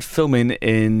 It's going to start filming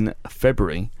in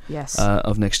February Yes.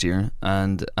 of next year,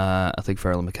 and I think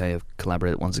Farrell and McKay have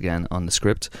collaborated once again on the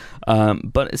script.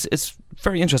 But it's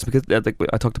very interesting because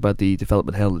I talked about the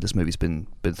development hell that this movie's been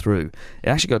through. It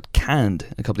actually got canned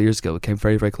a couple of years ago. It came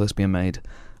very, very close to being made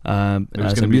was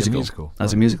as gonna a be a musical. musical.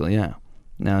 As a Right. musical, yeah.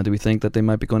 Now, do we think that they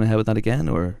might be going ahead with that again,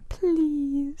 or?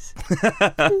 Please.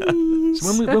 Please.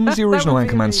 So when was the original That would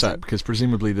be Anchorman amazing. set? Because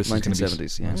presumably this is going to be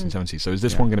 1970s, yeah. 1970s. So is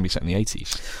this Yeah. one going to be set in the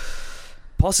 80s?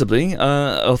 Possibly,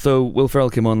 although Will Ferrell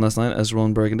came on last night as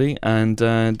Ron Burgundy and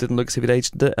didn't look as if he'd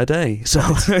aged a day. So,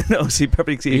 no, he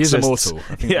probably He is exists. immortal.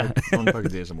 I think Yeah. Ron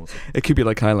Burgundy is immortal. It could be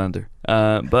like Highlander.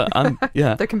 But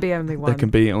yeah, There can be only one. there can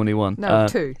be only one. No,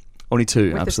 two. Only two,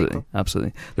 With the absolutely. sequel.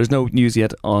 Absolutely. There's no news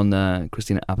yet on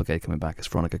Christina Applegate coming back as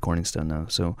Veronica Corningstone now.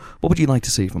 So, what would you like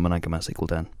to see from an Anchorman sequel,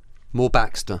 Dan? More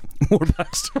Baxter. More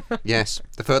Baxter. Yes,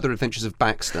 the further adventures of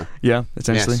Baxter. Yeah,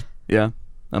 essentially. Yes. Yeah.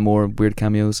 And more weird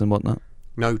cameos and whatnot.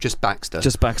 No, just Baxter.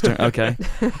 Just Baxter, okay.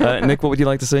 Nick, what would you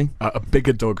like to see? A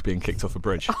bigger dog being kicked off a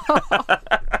bridge.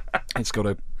 It's got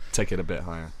to take it a bit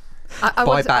higher. I by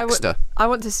want to- Baxter. I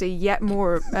want to see yet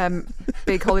more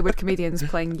big Hollywood comedians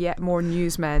playing yet more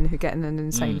newsmen who get in an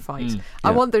insane fight. I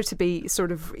Yeah. want there to be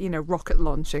sort of, rocket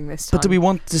launching this time. But do we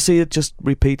want to see it just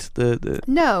repeat the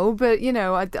No, but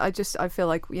I feel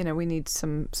like we need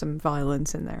some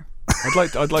violence in there.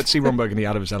 I'd like to see Ron Burgundy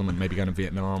out of his element, maybe going to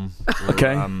Vietnam. Or,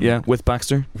 Okay, with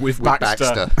Baxter. With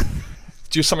Baxter.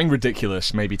 Just something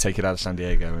ridiculous. Maybe take it out of San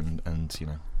Diego and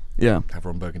have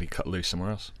Ron Burgundy cut loose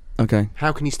somewhere else. Okay.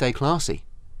 How can he stay classy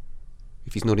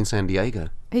if he's not in San Diego?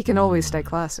 He can always stay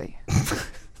classy.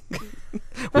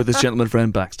 With his gentleman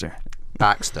friend Baxter.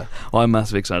 I'm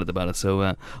massively excited about it,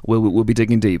 so we'll be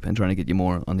digging deep and trying to get you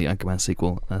more on the Anchorman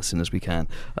sequel as soon as we can,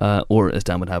 or as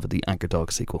Dan would have it, the Anchor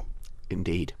Dog sequel.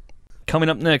 Indeed. Coming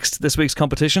up next, this week's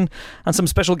competition, and some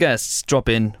special guests drop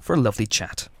in for a lovely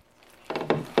chat.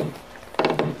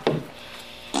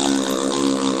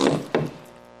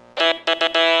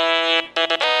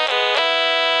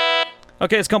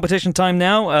 Okay, it's competition time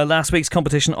now. Last week's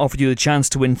competition offered you the chance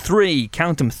to win 3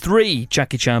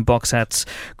 Jackie Chan box sets,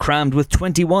 crammed with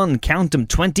 21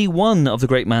 of the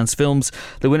great man's films.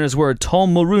 The winners were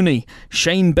Tom Mulrooney,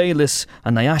 Shane Bayliss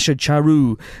and Nyasha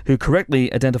Charu, who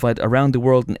correctly identified Around the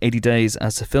World in 80 Days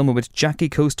as the film in which Jackie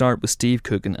co-starred with Steve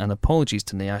Coogan, and apologies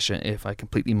to Nyasha if I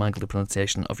completely mangled the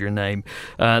pronunciation of your name.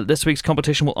 This week's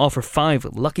competition will offer 5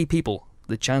 lucky people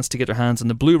the chance to get their hands on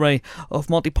the Blu-ray of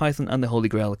Monty Python and the Holy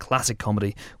Grail, a classic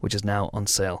comedy, which is now on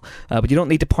sale. But you don't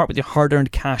need to part with your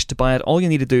hard-earned cash to buy it. All you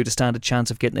need to do to stand a chance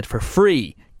of getting it for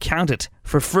free, count it,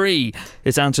 for free,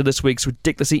 is answer this week's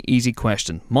ridiculously easy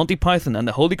question. Monty Python and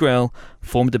the Holy Grail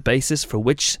formed the basis for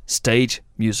which stage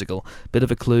musical? Bit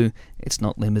of a clue, it's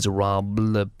not Les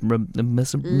Miserables.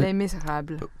 Les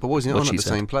Miserables. But wasn't it on at the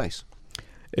same place?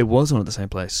 It was on at the same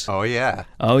place. Oh, yeah.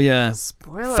 Oh, yeah.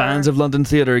 Spoiler. Fans of London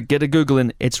theatre, get a Google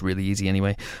in. It's really easy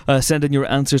anyway. Send in your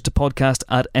answers to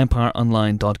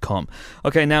podcast@empireonline.com.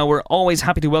 Okay, now we're always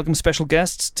happy to welcome special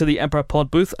guests to the Empire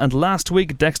Pod booth. And last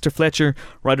week, Dexter Fletcher,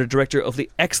 writer-director of the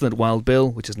excellent Wild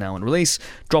Bill, which is now in release,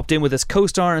 dropped in with his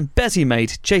co-star and Bessie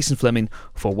mate, Jason Flemyng,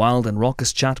 for a wild and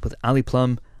raucous chat with Ali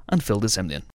Plum and Phil de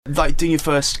Semlyen. Like doing your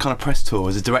first kind of press tour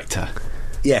as a director.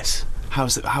 Yes. How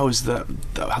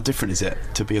different is it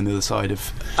to be on the other side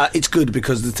of? It's good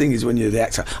because the thing is, when you're the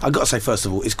actor, I've got to say first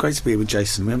of all, it's great to be with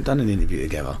Jason. We haven't done an interview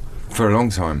together for a long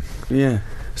time. Yeah,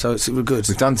 so we're good.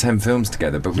 We've done 10 films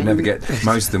together, but we never get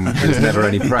most of them. There's never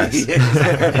any press.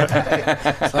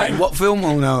 Like, what film?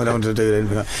 Oh no, I don't want to do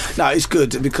anything. No, it's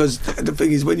good because the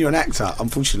thing is, when you're an actor,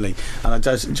 unfortunately, and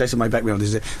Jason may back me on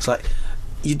this, it's like,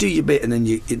 you do your bit and then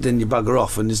you bugger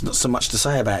off, and there's not so much to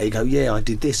say about it. You go, yeah, I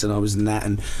did this and I was in that,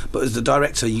 but as the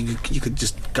director, you could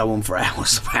just go on for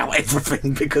hours about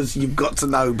everything because you've got to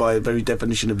know, by the very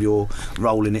definition of your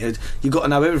role in it, you've got to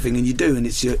know everything, and you do, and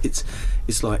it's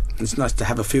like, it's nice to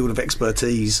have a field of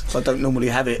expertise. I don't normally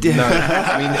have it. No,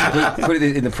 I mean, put it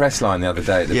in the press line the other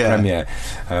day at the premiere.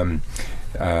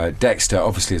 Dexter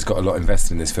obviously has got a lot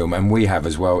invested in this film, and we have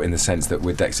as well, in the sense that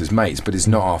we're Dexter's mates, but it's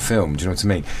not our film. Do you know what I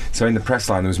mean? So in the press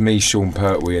line there was me, Sean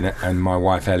Pertwee, and my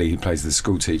wife Ellie, who plays the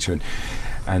school teacher,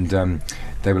 and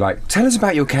they were like, tell us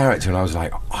about your character, and I was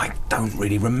like, I don't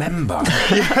really remember.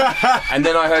 And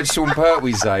then I heard Sean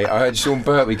Pertwee go,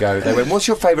 they went, what's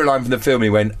your favourite line from the film? And he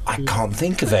went, I can't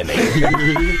think of any.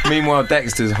 Meanwhile,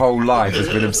 Dexter's whole life has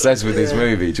been obsessed with this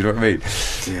movie. Do you know what I mean?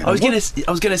 Yeah. I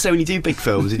was gonna say, when you do big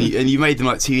films and you made them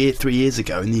like 3 years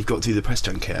ago, and you've got to do the press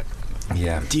junket.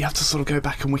 Yeah. Do you have to sort of go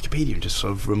back on Wikipedia and just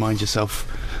sort of remind yourself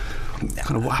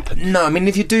kind of what happened? No, I mean,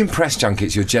 if you're doing press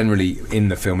junkets, you're generally in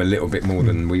the film a little bit more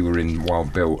than we were in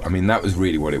Wild Bill. I mean, that was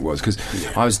really what it was, because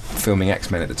I was filming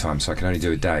X-Men at the time, so I could only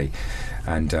do a day,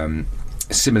 and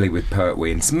similarly with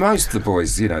Pertwee, and most of the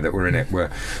boys, you know, that were in it were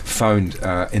phoned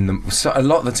in the. So a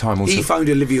lot of the time, also he phoned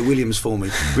Olivia Williams for me.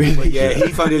 Really? Yeah, he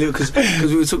phoned Olivia because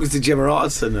we were talking to Gemma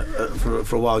Arterton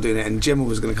for a while doing it, and Gemma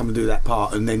was going to come and do that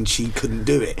part, and then she couldn't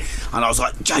do it, and I was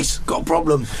like, Jace, got a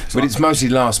problem. So but it's mostly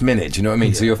last minute. Do you know what I mean?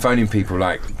 Yeah. So you're phoning people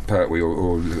like Pertwee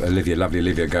or Olivia, lovely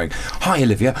Olivia, going, hi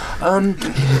Olivia,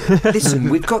 listen,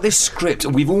 we've got this script,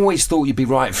 and we've always thought you'd be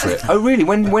right for it. Oh really?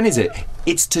 When is it?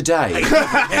 It's today.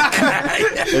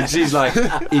 And she's like,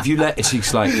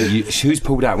 she's like, who's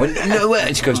pulled out? I went, no,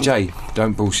 and she goes, Jay,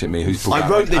 don't bullshit me, who's pulled out? I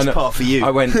wrote this part for you.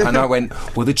 I went,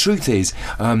 well, the truth is,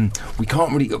 we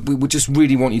can't really, we would just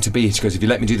really want you to be here. She goes, if you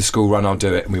let me do the school run, I'll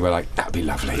do it. And we were like, that'd be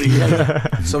lovely.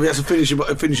 Yeah. So we had to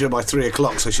finish her by 3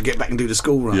 o'clock so she'd get back and do the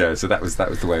school run. Yeah, so that was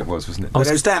the way it was, wasn't it? But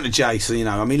it was down to Jace, you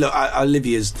know. I mean, look,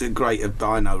 Olivia's great.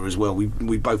 I know her as well.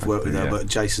 We both worked with her, but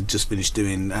Jace had just finished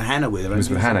doing Hannah with her. It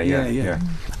was with Hannah, yeah.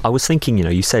 I was thinking,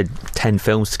 you said 10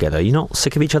 films together. You're not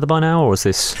sick of each other by now, or is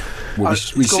this? Well,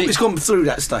 it's gone through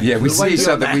that stage. Yeah, we see each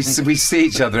other. We see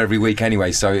each other every week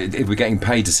anyway. So if we're getting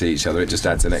paid to see each other, it just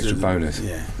adds an extra bonus.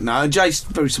 Yeah. No, and Jay's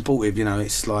very supportive.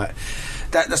 It's like,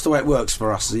 that's the way it works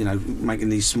for us. You know, making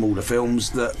these smaller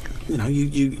films that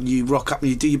you rock up and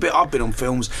you do your bit. I've been on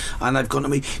films and they've gone to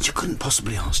me. You couldn't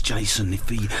possibly ask Jason if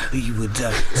he would.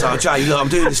 So Jay, look, I'm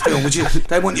doing this film. Would you?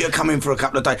 They want you to come in for a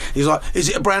couple of days. He's like, is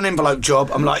it a brown envelope job?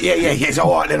 I'm like, yeah. It's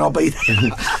all right, then I'll be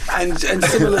there. and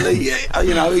similarly,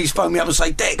 he's phoned me up and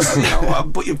say, Dex, I'll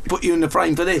put you in the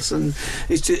frame for this, and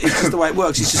it's just the way it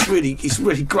works. It's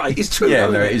really great. It's true. Yeah,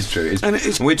 no, it is true. And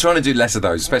we're trying to do less of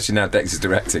those, especially now Dex is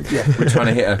directing. Yeah. We're trying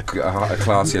to hit a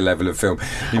classier level of film.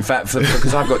 In fact,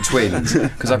 because I've got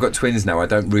twins now, I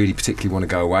don't really particularly want to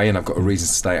go away, and I've got a reason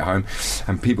to stay at home.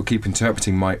 And people keep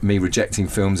interpreting me rejecting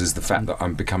films as the fact that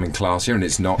I'm becoming classier, and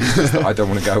it's not. It's just that I don't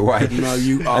want to go away. No,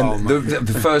 you are. And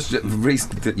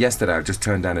yesterday I just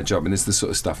turned down a job, and it's the sort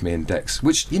of stuff me and Dex,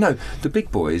 which the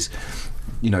big boys,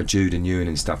 Jude and Ewan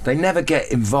and stuff, they never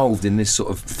get involved in this sort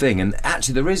of thing. And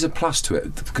actually there is a plus to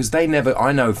it, because I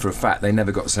know for a fact they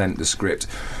never got sent the script,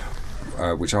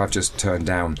 which I've just turned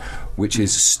down, which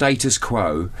is Status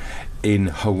Quo in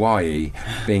Hawaii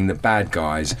being the bad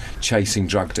guys chasing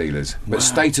drug dealers. But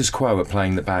Status Quo are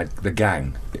playing the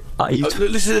gang.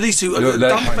 Listen to these two.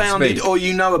 Dumbfounded, or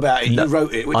about it. You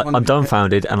wrote it. I'm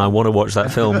dumbfounded, and I want to watch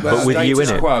that film, but with you in it.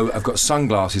 Status Quo have got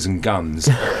sunglasses and guns,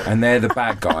 and they're the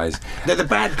bad guys. They're the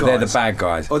bad guys. They're the bad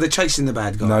guys. Or they're chasing the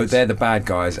bad guys. No, they're the bad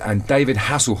guys. And David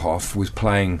Hasselhoff was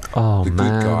playing the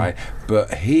good guy,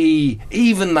 but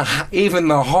even the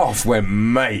Hoff went,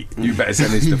 mate, you better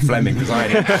send this to Flemyng, because I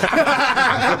ain't.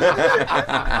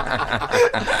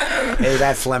 Hey,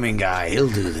 that Flemyng guy, he'll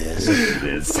do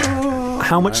this.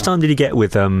 How much time did he get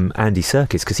with Andy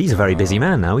Serkis? Because he's a very busy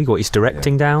man now. He's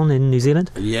directing down in New Zealand.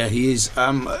 Yeah, he is.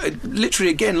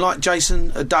 Literally, again, like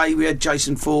Jason, a day. We had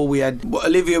Jason for. We had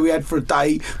Olivia. We had for a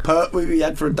day. Pertwee. We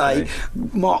had for a day.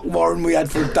 Mark Warren. We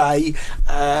had for a day.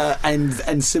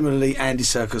 And similarly, Andy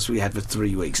Serkis. We had for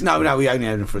 3 weeks. No, we only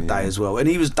had him for a day as well. And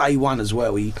he was day one as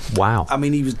well. Wow. I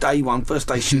mean, he was day one, first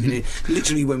day shooting it.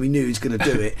 Literally, when we knew he was going to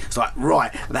do it, it's like,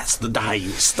 right, that's the day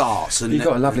it starts. And you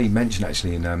got a lovely mention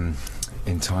actually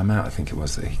in Time Out, I think it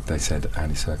was, that they said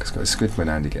Andy Serkis got. It's good when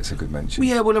Andy gets a good mention.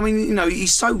 Yeah, well, I mean,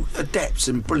 he's so adept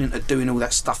and brilliant at doing all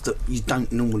that stuff that you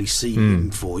don't normally see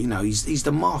him for. He's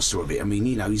the master of it. I mean,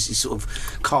 he's sort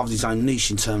of carved his own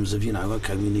niche in terms of,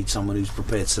 okay, we need someone who's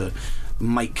prepared to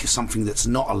make something that's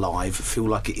not alive feel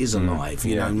like it is alive,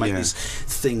 make this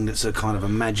thing that's a kind of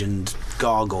imagined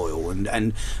gargoyle,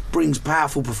 and brings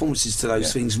powerful performances to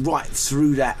those things right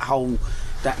through that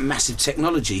massive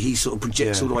technology. He sort of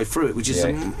projects all the way through it, which is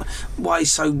why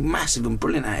he's so massive and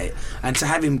brilliant at it. And to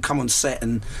have him come on set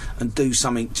and do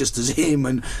something just as him,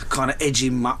 and kind of edge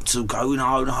him up to go,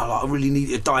 no, I really need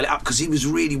to dial it up, because he was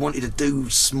really wanting to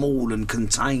do small and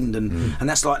contained, and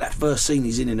that's like that first scene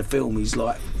he's in the film. He's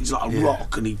like a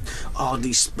rock, and he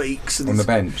hardly speaks. And on the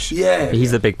bench. Yeah.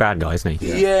 He's the big bad guy, isn't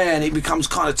he? Yeah, and he becomes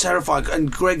kind of terrified. And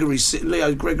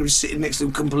Leo Gregory's sitting next to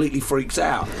him, completely freaks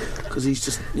out, because he's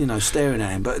just, staring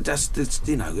at him. But that's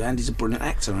Andy's a brilliant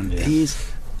actor, and he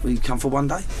is. He'd come for one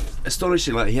day.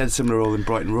 Astonishing, like he had a similar role in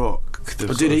Brighton Rock.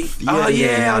 Oh, did he? Where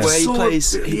he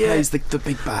plays the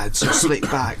big bad, sort of slick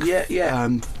back.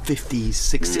 50s,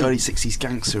 60s, early 60s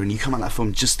gangster, and you come out that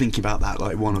film just thinking about that,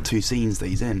 like one or two scenes that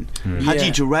he's in. How do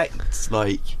you direct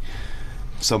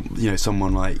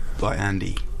someone like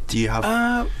Andy? Do you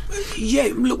have?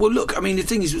 Look. I mean, the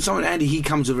thing is, with someone Andy, he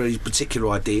comes with a very particular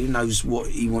idea. He knows what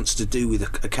he wants to do with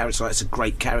a character. It's a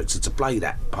great character to play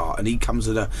that part, and he comes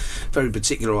with a very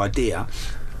particular idea.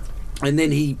 And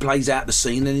then he plays out the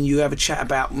scene, and then you have a chat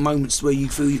about moments where you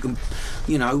feel you can,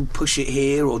 push it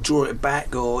here or draw it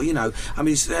back, or I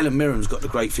mean, Helen Mirren's got the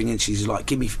great thing, and she's like,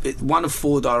 give me one of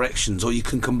 4 directions, or you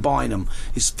can combine them.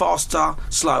 It's faster,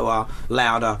 slower,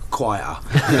 louder, quieter.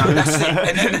 That's it.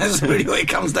 And then that's really what it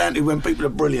comes down to when people are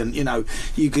brilliant.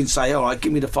 You can say, all right,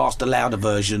 give me the faster, louder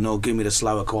version, or give me the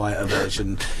slower, quieter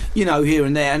version. Here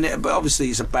and there. But obviously,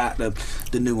 it's about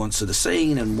the nuance of the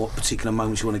scene and what particular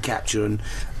moments you want to capture. And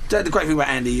the great thing about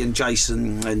Andy and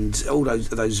Jason and all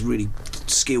those really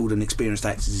skilled and experienced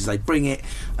actors is they bring it,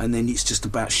 and then it's just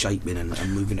about shaping and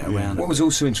moving it around. What was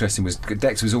also interesting was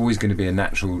Dexter was always going to be a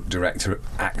natural director of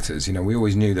actors. We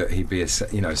always knew that he'd be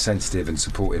sensitive and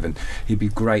supportive, and he'd be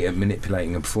great at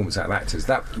manipulating a performance out of actors.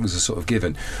 That was a sort of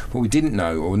given. What we didn't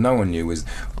know, or no one knew, was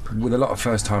with a lot of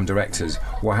first-time directors,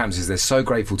 what happens is they're so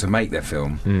grateful to make their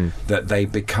film that they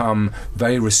become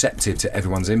very receptive to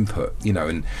everyone's input.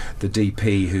 And the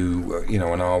DP who,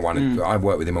 on R1, I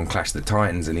worked with him on Clash of the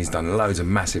Titans, and he's done loads of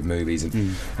massive movies,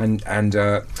 and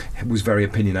was very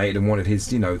opinionated and wanted his.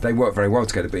 They worked very well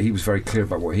together, but he was very clear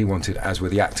about what he wanted, as were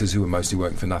the actors who were mostly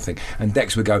working for nothing. And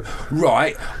Dex would go,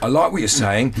 right, I like what you're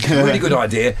saying, really good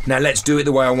idea. Now let's do it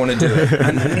the way I want to do it.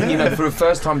 And for a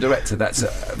first-time director,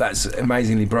 that's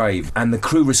amazingly brave. And the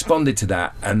crew responded to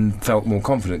that and felt more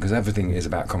confident, because everything is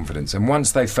about confidence. And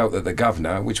once they felt that the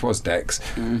governor, which was Dex,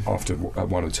 after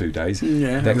 1 or 2 days,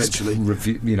 Dex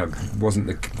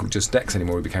wasn't just Dex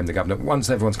anymore, he became the governor. Once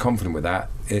everyone's confident with that,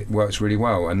 it works really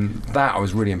well, and that I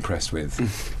was really impressed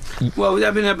with. Well,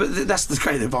 but that's the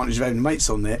great advantage of having mates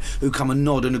on there who come and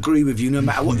nod and agree with you no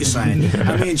matter what you're saying.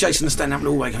 And me and Jason are standing up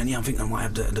all the way going, I think I might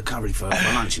have the curry for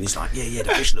lunch. And he's like, yeah,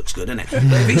 the fish looks good, doesn't it?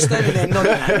 But if he's standing there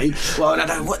nodding at me, well, I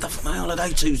don't, what the hell are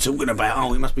they two talking about? Oh,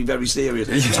 we must be very serious.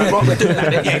 So right, we're doing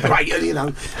that, yeah, great,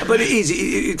 But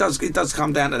it does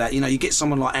come down to that. You get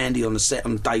someone like Andy on the set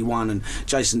on day 1 and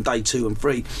Jason day 2 and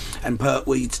 3 and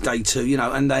Pertwee day 2,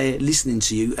 and they're listening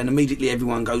to you, and immediately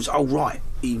everyone goes, oh, right.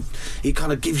 He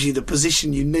kind of gives you the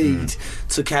position you need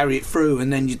to carry it through,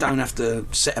 and then you don't have to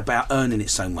set about earning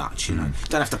it so much. You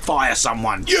don't have to fire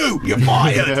someone. You're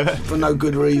fired for no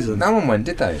good reason. No one went,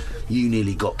 did they? You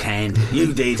nearly got canned.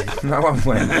 You did. No one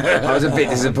went. I was a bit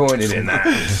disappointed in that.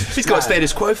 He's got a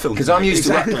status quo film. Because I'm used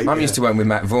to working with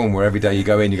Matt Vaughan, where every day you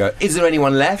go in, you go, is there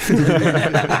anyone left?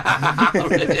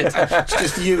 It's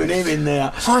just you and him in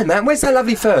there. Hi, Matt. Where's that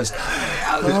lovely first?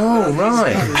 Oh,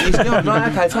 right. He's gone.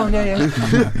 Right, okay, fine, yeah.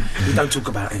 We don't talk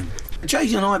about him.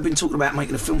 Jay and I have been talking about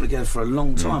making a film together for a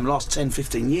long time. Last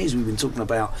 10-15 years we've been talking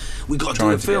about we've got to do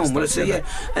a film. Well,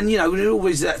 and there's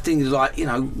always that thing like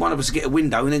one of us get a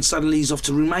window and then suddenly he's off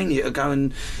to Romania to go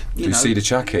and do See the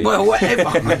Chucky. Well, whatever.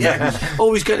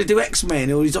 Or he's going to do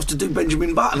X-Men, or he's off to do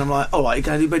Benjamin Button. I'm like, all right, you're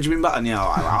going to do Benjamin Button?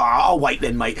 I'll wait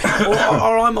then, mate.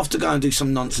 or I'm off to go and do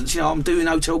some nonsense. I'm doing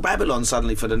Hotel Babylon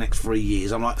suddenly for the next 3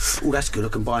 years. I'm like, oh, that's good. I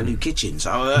can buy a new kitchen.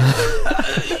 So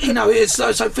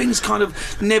so things kind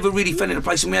of never really fell into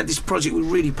place, and we had this project we were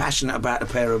really passionate about, the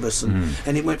pair of us,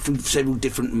 and it went through several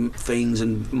different things,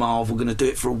 and Marv were going to do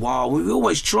it for a while. We were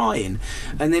always trying,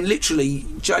 and then literally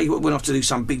Jay went off to do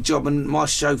some big job, and my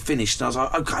show finished, and I was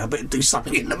like, okay, I better do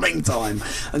something in the meantime,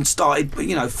 and started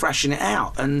thrashing it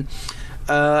out, and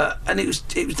it was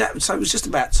that. So it was just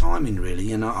about timing,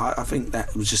 really, and I think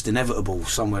that was just inevitable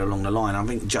somewhere along the line. I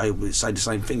think Jay would say the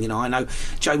same thing. I know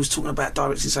Jay was talking about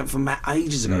directing something for Matt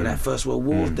ages ago, that First World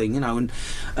War thing,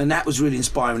 and that was really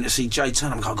inspiring to see Jay turn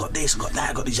up and go, I've got this, I've got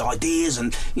that, I've got these ideas,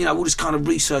 and all this kind of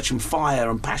research and fire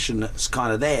and passion that's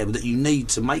kind of there that you need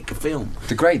to make a film.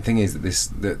 The great thing is that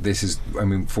this is, I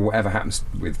mean, for whatever happens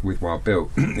with Wild Bill,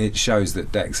 it shows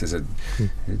that Dex has a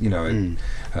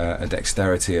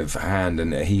dexterity of hand,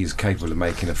 and he's capable of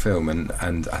making a film, and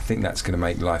I think that's going to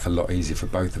make life a lot easier for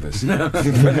both of us. You know what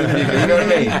I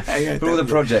mean? For all the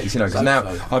projects, because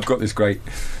now I've got this great,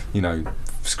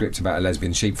 script about a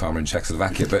lesbian sheep farmer in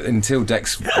Czechoslovakia, but until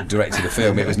Dex directed a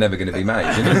film, it was never going to be made.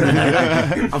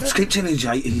 I'm keep telling you,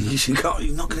 Jay,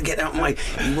 you're not going to get that way.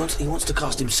 He wants to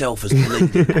cast himself as the lead.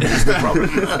 That's the problem.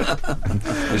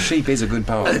 The sheep is a good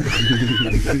part.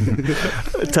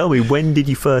 Tell me, when did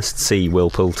you first see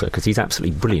Will Poulter? Because he's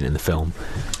absolutely brilliant in the film.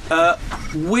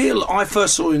 Will, I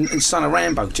first saw in Son of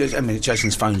Rambo.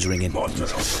 Jason's phone's ringing.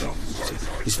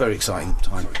 It's very exciting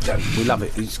time. We love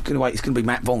it. He's going to be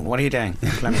Matt Vaughan. What are you doing?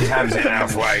 His hands in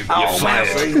halfway. Oh,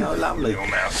 Mousy. Oh, lovely.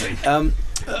 Mousy.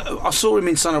 I saw him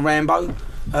in Son of Rambo.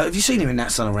 Have you seen him in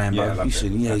that Son of Rambo? Yeah, You've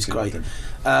seen him? Yeah, he's great. And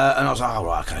I was like, oh,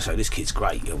 right, okay, so this kid's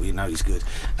great. We know he's good.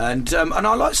 And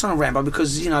I like Son of Rambo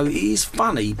because, he's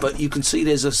funny, but you can see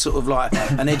there's a sort of like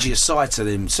an edgier side to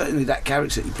him. Certainly that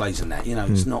character that he plays in that,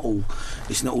 it's not all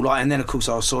like. And then, of course,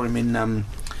 I saw him in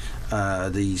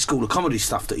the School of Comedy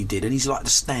stuff that he did, and he's like the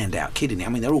standout kid in it. I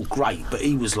mean, they're all great, but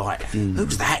he was like,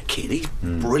 who's that kid? He's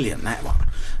brilliant, that one.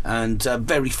 And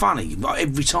very funny, like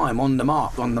every time, on the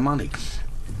mark, on the money.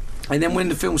 And then when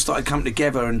the film started coming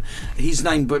together, and his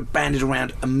name banded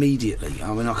around immediately.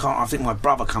 I mean, I think my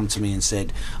brother come to me and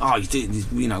said, "Oh, you did."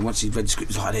 Once he read the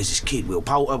script, he was like, "There's this kid, Will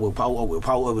Poulter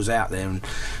was out there,"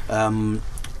 and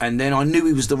then I knew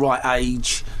he was the right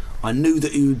age. I knew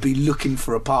that he would be looking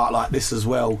for a part like this as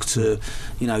well. He'd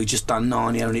just done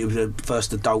Narnia, and it was a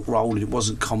first adult role, and it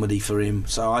wasn't comedy for him.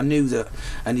 So I knew that,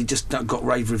 and he just got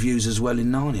rave reviews as well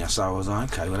in Narnia. So I was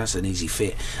like, okay, well, that's an easy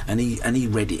fit. And he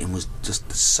read it and was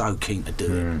just so keen to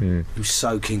do it. He was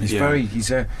so keen to do it.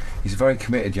 He's a very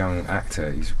committed young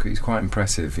actor. He's quite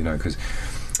impressive, because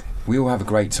we all have a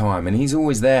great time, and he's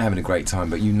always there having a great time.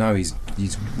 But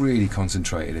he's really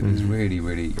concentrated and he's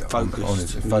really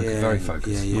focused, very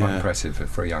focused. Quite impressive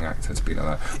for a young actor to be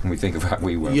like that. When we think of how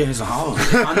we were. Yeah, it's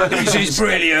this is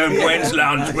brilliant. When's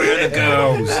lunch? Where are the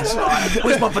girls? It's like,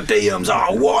 where's my per diems?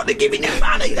 Oh, what? They're giving you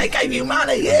money. They gave you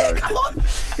money. Yeah, come on.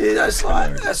 Yeah,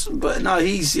 but no,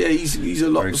 he's a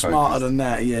lot Very smarter focused. than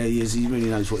that. Yeah, he is. He really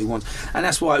knows what he wants, and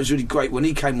that's why it was really great when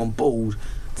he came on board.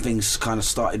 Things kind of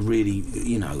started really,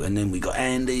 and then we got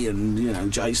Andy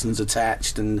and, Jason's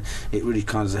attached, and it really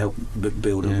kind of helped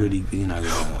build a really,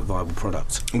 viable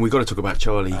product. And we've got to talk about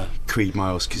Charlie Creed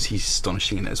Miles because he's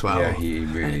astonishing in it as well. Yeah, he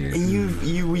really is.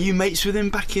 And were you mates with him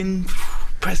back in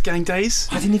Press Gang days?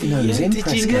 I didn't even know he was in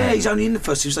Press Gang. Yeah, he's only in the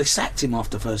first series. They sacked him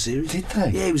after the first series. Did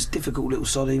they? Yeah, he was a difficult little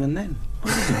sod even then. I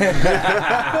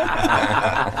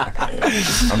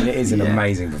mean, it is an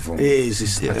amazing performance. It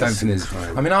is. I don't think there's.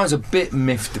 I mean, I was a bit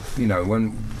miffed,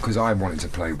 because I wanted to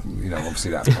play, obviously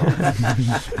that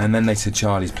part. And then they said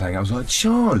Charlie's playing. I was like,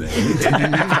 Charlie,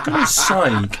 for goodness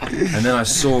sake! And then I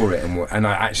saw it, and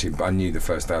I knew the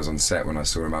first day I was on set when I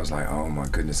saw him. I was like, oh my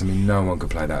goodness! I mean, no one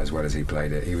could play that as well as he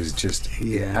played it. He was just,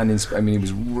 he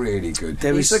was really good.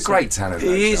 He's a great talent.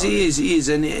 He is,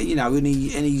 and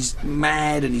he's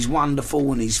mad and he's wonderful.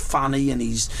 And he's funny and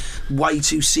he's way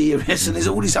too serious and there's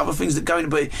all these other things that go in,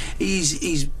 but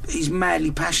he's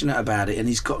madly passionate about it, and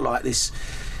he's got like this.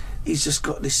 He's just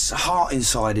got this heart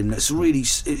inside him that's really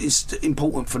it's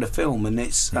important for the film, and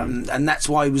it's and that's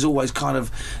why he was always kind of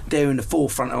there in the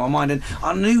forefront of my mind. And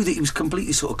I knew that he was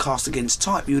completely sort of cast against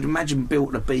type. You would imagine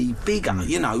Bill to be bigger,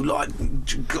 like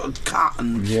cut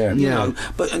and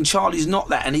But Charlie's not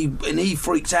that, and he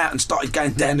freaked out and started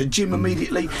going down the gym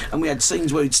immediately. And we had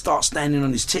scenes where he'd start standing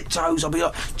on his tiptoes. I'd be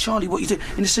like, Charlie, what are you doing?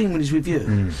 In the scene when he's with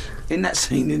you. In that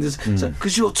scene,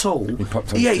 because you're tall,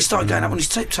 he started going up on his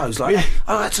tiptoes like,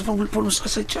 that's a problem. I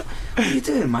said, what are you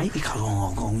doing, mate? He goes,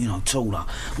 I'm taller.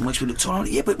 It makes me look taller.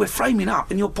 Yeah, but we're framing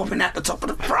up and you're popping out the top of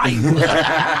the frame.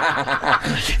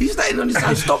 He's standing on his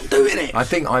own. Stop doing it. I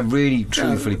think I really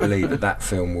truthfully believe that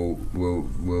film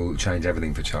will change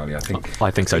everything for Charlie. I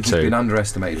think so too. He's been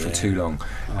underestimated for too long,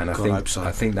 and I hope so.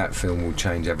 I think that film will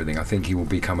change everything. I think he will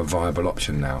become a viable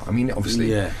option now. I mean,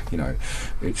 obviously,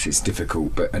 it's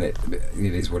difficult, and it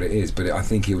is what it is. But I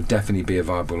think he'll definitely be a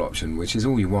viable option, which is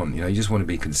all you want. You just want to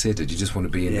be considered. You just want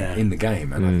to be in the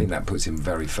game, and I think that puts him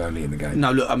very firmly in the game.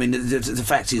 No, look, I mean, the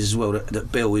fact is as well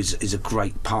that Bill is a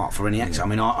great part for any actor.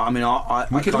 I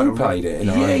we could have played it. In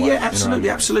our own way,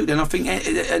 absolutely. And I think,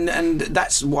 and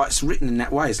that's why it's written in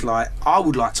that way. It's like I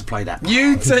would like to play that part.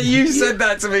 You said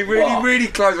that to me really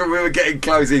close when we were getting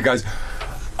close. He goes,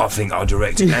 I think I'll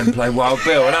direct it and play Wild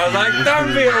Bill. And I was like,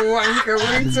 don't be a wanker, what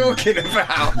are you talking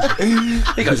about?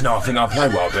 He goes, no, I think I'll play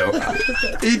Wild Bill.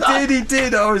 He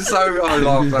did. I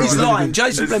laughed. He's lying.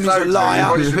 Jason Flemyng's a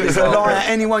liar. He's a liar.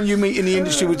 Anyone you meet in the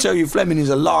industry will tell you Flemyng is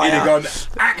a liar. He'd have gone,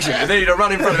 action, and then he'd have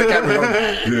run in front of the camera and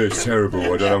gone, yeah, it's terrible,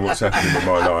 I don't know what's happening in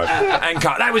my life. And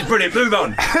cut, that was brilliant, move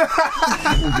on.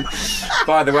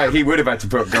 By the way, he would have had to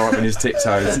go up on his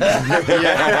tiptoes. Very.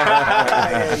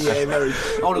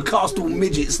 I would have cast all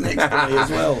midgets next to me as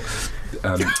well.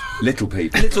 Little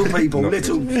people. After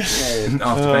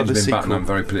Benjamin Button, I'm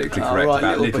very politically correct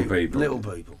about little people. Little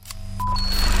people.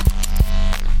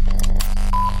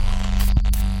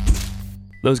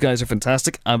 Those guys are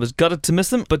fantastic. I was gutted to miss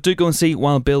them, but do go and see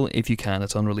Wild Bill if you can.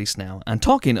 It's on release now. And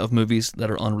talking of movies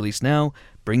that are on release now,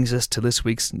 brings us to this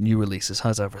week's new releases.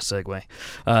 How's that for a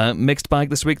segue? Mixed bag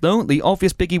this week, though. The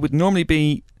obvious biggie would normally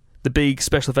be the big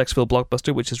special effects film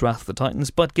blockbuster, which is Wrath of the Titans,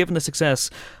 but given the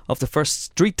success of the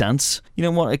first StreetDance, you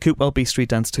know what, it could well be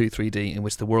StreetDance 2 3D, in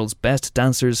which the world's best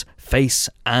dancers face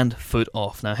and foot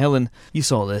off. Now, Helen, you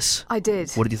saw this. I did.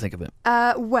 What did you think of it?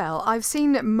 Well, I've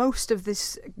seen most of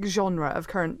this genre of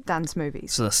current dance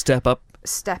movies. So Step Up.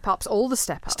 Step Ups, all the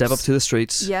Step Ups. Step Up to the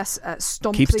Streets. Yes,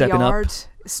 Stomp Keep the stepping Yard. up.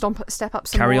 Step Up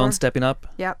some Carry more. On Stepping Up.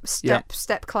 Yep,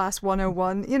 Step Class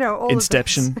 101. All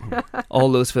Inception. of those.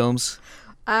 All those films.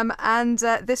 And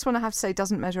this one, I have to say,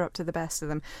 doesn't measure up to the best of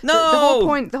them. No! The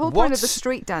whole point of the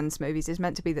street dance movies is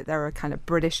meant to be that they're a kind of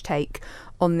British take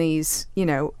on these,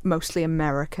 mostly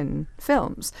American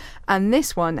films. And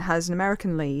this one has an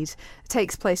American lead,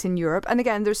 takes place in Europe, and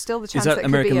again, there's still the chance that that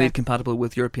American could be lead compatible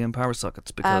with European power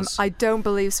sockets? Because I don't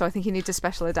believe so. I think he needs a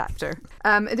special adapter.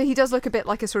 He does look a bit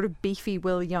like a sort of beefy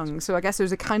Will Young, so I guess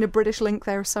there's a kind of British link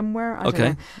there somewhere. I don't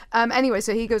know. Anyway,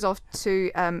 so he goes off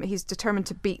to he's determined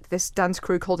to beat this dance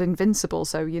crew called Invincible,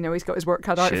 so he's got his work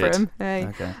cut out for him. Hey.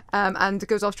 Okay. And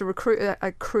goes off to recruit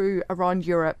a crew around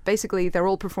Europe. Basically, they're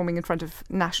all performing in front of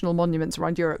national monuments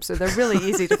around Europe, so they're really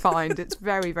easy to find. It's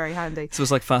very, very handy. So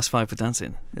it's like Fast Five for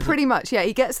dancing. Pretty much, yeah.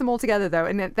 He gets them all together though,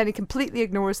 and then he completely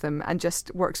ignores them and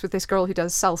just works with this girl who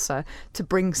does salsa to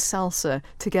bring salsa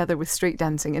together with street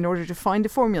dancing in order to find a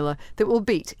formula that will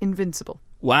beat Invincible.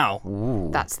 Wow. Ooh.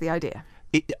 That's the idea.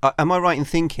 Am I right in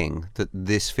thinking that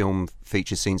this film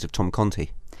features scenes of Tom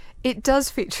Conti? It does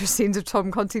feature scenes of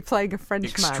Tom Conti playing a Frenchman.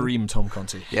 Extreme Tom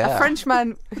Conti. Yeah. A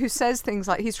Frenchman who says things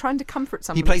like he's trying to comfort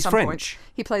someone. He plays at some French? Point.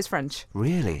 He plays French.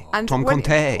 Really? And Tom when-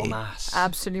 Conti.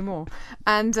 Absolument.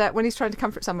 And when he's trying to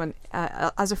comfort someone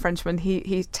as a Frenchman,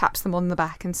 he taps them on the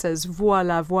back and says,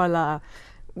 "Voilà, voilà,"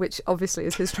 which obviously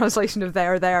is his translation of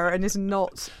 "there, there," and is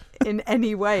not in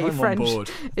any way I'm French. on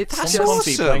board. It's That's just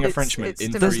Conti playing a it's- Frenchman it's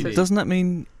in domestic. 3D. Doesn't that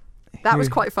mean? That was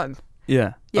quite fun.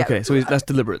 Yeah. Yeah. Okay, so that's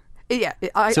deliberate. Yeah,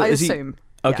 I So is he- assume.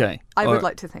 Yeah. Okay. I would Or-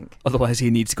 like to think Otherwise,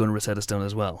 he needs to go on Rosetta Stone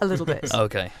as well. a little bit.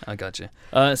 Okay, I got you.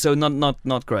 So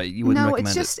not great. You wouldn't No,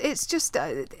 recommend it's just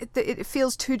it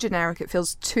feels too generic. It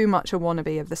feels too much a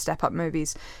wannabe of the Step Up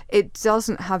movies. It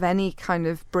doesn't have any kind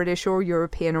of British or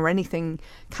European or anything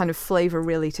kind of flavour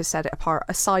really to set it apart,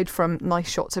 aside from nice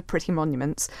shots of pretty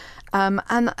monuments. And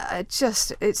it's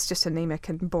just anemic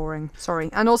and boring.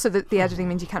 Sorry, and also the editing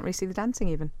means you can't really see the dancing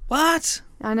even. it. What?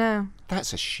 I know.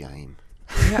 That's a shame.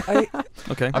 Okay.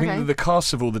 I think Okay. the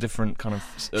casts of all the different kind of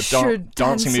Should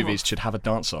dancing dance movies should have a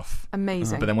dance-off.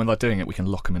 Amazing. But then when they're doing it, we can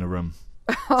lock them in a room.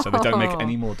 So they don't make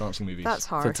any more dancing movies. That's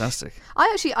hard. Fantastic.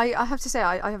 I have to say,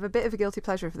 I have a bit of a guilty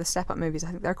pleasure for the Step Up movies. I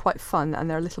think they're quite fun and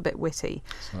they're a little bit witty.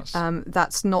 So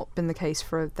That's not been the case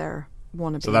for their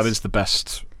wannabes. that is the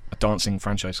best dancing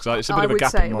franchise. Because it's a bit I of a would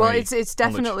gap say. in my Well, it's knowledge.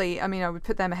 definitely. I mean, I would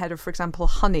put them ahead of, for example,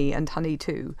 Honey and Honey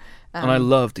 2. And I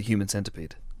love the Human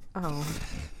Centipede. Oh.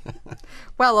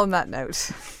 Well, on that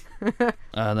note.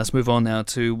 Let's move on now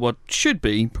to what should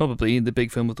be probably the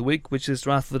big film of the week, which is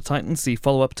Wrath of the Titans, the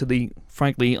follow-up to the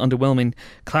frankly underwhelming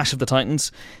Clash of the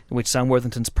Titans, in which Sam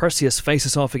Worthington's Perseus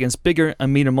faces off against bigger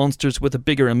and meaner monsters with a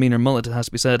bigger and meaner mullet, it has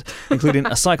to be said, including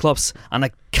a Cyclops and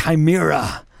a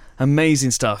Chimera. Amazing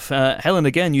stuff. Helen,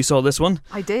 again, you saw this one.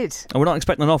 I did. And we're not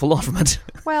expecting an awful lot from it.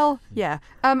 Well, yeah.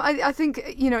 I think,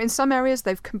 in some areas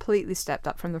they've completely stepped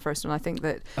up from the first one. I think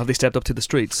that Have they stepped up to the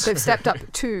streets? they've stepped up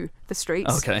to the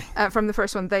streets. Okay. From the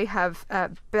first one, they have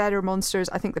better monsters.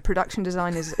 I think the production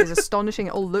design is astonishing.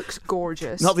 It all looks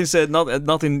gorgeous. Nothing said,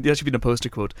 nothing, there should be a poster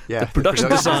quote. Yeah, The production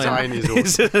design is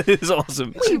awesome. is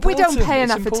awesome. We don't pay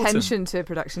It's enough important. attention to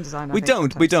production design. I We think,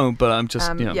 don't, sometimes. but I'm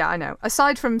just, Yeah, I know.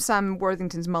 Aside from Sam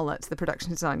Worthington's mullet, the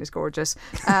production design is gorgeous,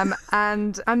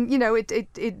 and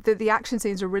the action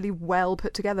scenes are really well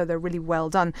put together. They're really well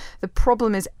done. The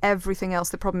problem is everything else.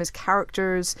 The problem is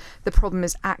characters. The problem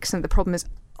is accent. The problem is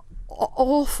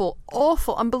awful,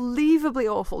 unbelievably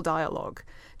awful dialogue.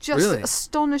 Just Really?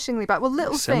 astonishingly bad. Well,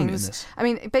 little Semlyen in things. this. I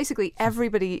mean, basically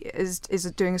everybody is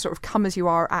doing a sort of come as you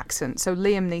are accent. So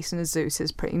Liam Neeson as Zeus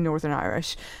is pretty Northern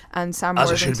Irish, and Sam As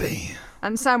it Worthington. should be.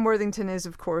 And Sam Worthington is,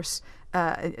 of course,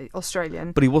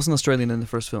 Australian. But he wasn't Australian in the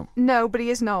first film. No, but he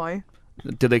is now.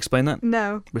 Did they explain that?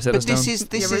 No. Rosetta But this Stone? is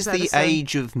Yeah, Rosetta the Stone.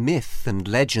 age of myth and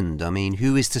legend. I mean,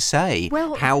 who is to say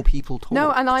Well, how people talk?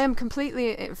 No, and I am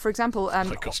completely, for example, Like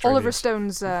Oliver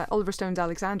Australians. Stone's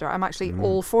Alexander. I'm actually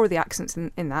all for the accents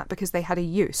in that because they had a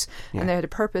use and they had a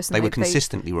purpose. And They were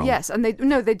consistently wrong. Yes, and they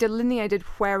delineated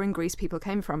where in Greece people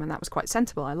came from, and that was quite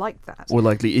sensible. I liked that. Or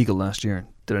like the Eagle last year.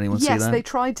 Did anyone see Yes, that? they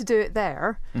tried to do it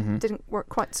there. Didn't work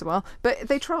quite so well, but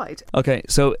they tried. Okay,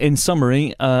 so in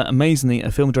summary, amazingly,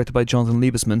 a film directed by Jonathan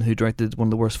Liebesman, who directed one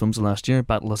of the worst films of last year,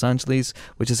 Battle Los Angeles,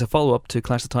 which is a follow-up to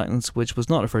Clash of the Titans, which was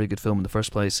not a very good film in the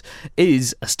first place,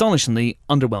 is astonishingly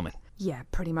underwhelming. Yeah,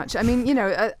 pretty much. I mean,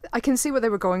 I can see what they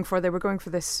were going for. They were going for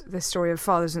this story of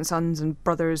fathers and sons and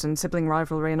brothers and sibling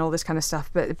rivalry and all this kind of stuff,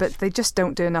 but they just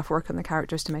don't do enough work on the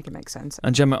characters to make it make sense.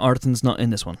 And Gemma Arterton's not in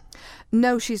this one.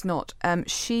 No, she's not.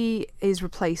 She is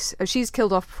replaced. She's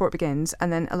killed off before it begins,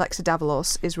 and then Alexa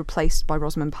Davalos is replaced by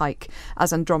Rosamund Pike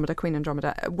as Andromeda, Queen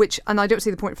Andromeda. And I don't see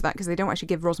the point for that because they don't actually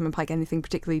give Rosamund Pike anything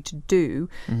particularly to do.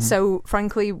 So,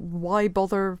 frankly, why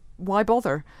bother? Why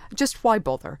bother? Just why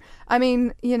bother? I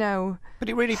mean, But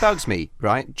it really bugs me,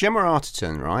 right? Gemma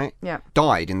Arterton, right? Yeah.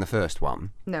 Died in the first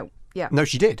one. No. Yeah. No,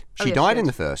 she did. Oh, She yeah, died she in did.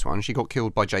 the first one. She got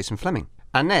killed by Jason Flemyng.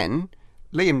 And then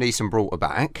Liam Neeson brought her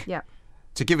back Yeah.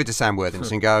 to give it to Sam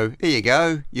Worthington and go, here you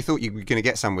go. You thought you were going to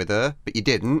get some with her, but you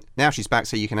didn't. Now she's back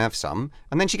so you can have some.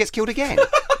 And then she gets killed again.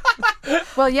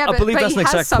 Well, yeah, I believe that's he an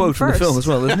has exact some quote from the first. film as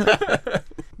well, isn't it?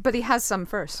 But he has some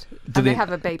first. Do And they they-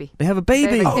 have a baby. They have a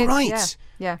baby. Oh, right.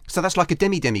 Yeah. So that's like a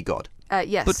demigod.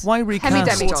 Yes. But why recast?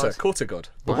 Hemi-demigod. Quarter god.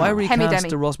 But why recast Hemi-demi.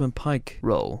 the Rosamund Pike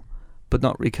role, but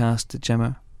not recast the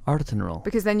Gemma Arterton role?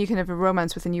 Because then you can have a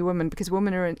romance with a new woman, because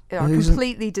women are Isn't-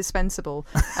 completely dispensable,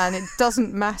 and it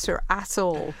doesn't matter at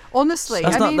all. Honestly,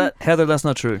 That's I not mean, that, Heather. That's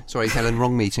not true. Sorry, Helen,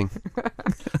 wrong meeting.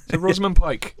 So Rosamund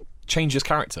Pike changes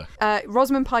character.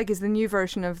 Rosamund Pike is the new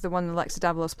version of the one Alexa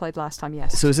Davalos played last time.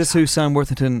 Yes. So is this who Sam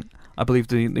Worthington, I believe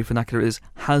the vernacular is,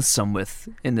 has some with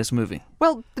in this movie?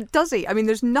 Well, does he? I mean,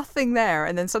 there's nothing there,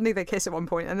 and then suddenly they kiss at one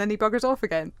point, and then he buggers off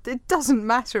again. It doesn't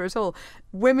matter at all.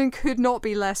 Women could not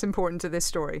be less important to this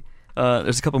story.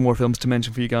 There's a couple more films to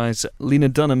mention for you guys. Lena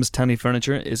Dunham's Tiny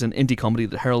Furniture is an indie comedy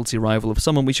that heralds the arrival of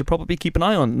someone we should probably keep an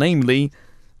eye on, namely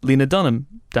Lena Dunham.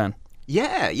 Dan.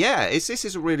 Yeah. This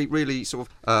is a really, really sort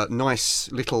of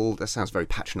nice little. That sounds very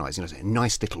patronising. Isn't it?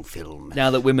 Nice little film.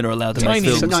 Now that women are allowed to make Tiny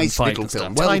films and nice fight little and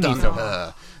film. stuff. Well done for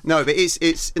her. No, but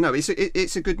it's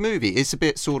a good movie. It's a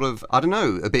bit sort of, I don't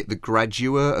know, a bit The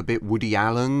Graduate, a bit Woody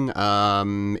Allen.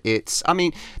 There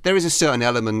is a certain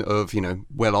element of,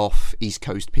 well-off East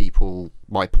Coast people,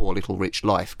 my poor little rich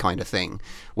life kind of thing,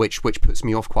 which puts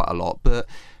me off quite a lot. But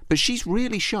she's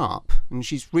really sharp and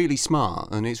she's really smart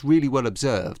and it's really well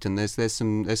observed, and there's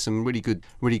some really good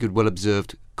well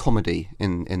observed comedy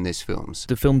in this film.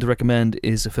 The film to recommend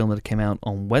is a film that came out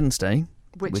on Wednesday,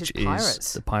 Which is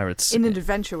Pirates. The Pirates. In an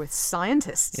adventure with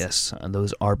scientists. Yes, and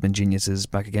those Aardman geniuses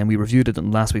back again. We reviewed it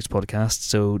in last week's podcast,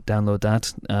 so download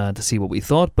that to see what we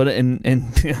thought. But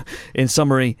in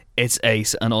summary, it's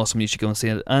ace and awesome. You should go and see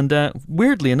it. And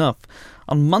weirdly enough,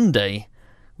 on Monday,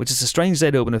 which is a strange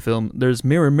day to open a film, there's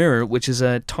Mirror Mirror, which is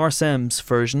Tarsem's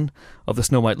version of the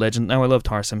Snow White legend. Now, I love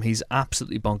Tarsem. He's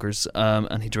absolutely bonkers,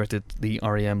 and he directed the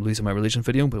R.E.M. Losing My Religion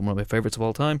video, one of my favourites of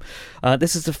all time.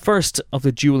 This is the first of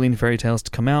the Jolin fairy tales to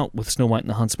come out, with Snow White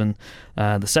and the Huntsman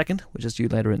the second, which is due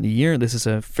later in the year. This is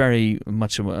a very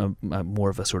much more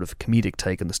of a sort of comedic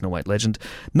take on the Snow White legend.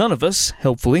 None of us,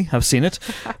 hopefully, have seen it,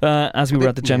 as we were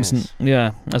at the Jameson,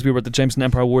 as we were at the Jameson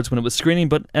Empire Awards when it was screening,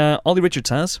 but Ollie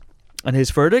Richards has. And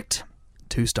his verdict,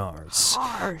 2 stars.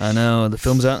 Harsh. I know, the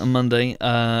film's out on Monday,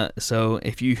 so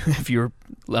if you're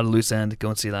at a loose end, go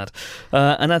and see that.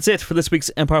 And that's it for this week's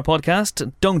Empire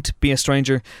podcast. Don't be a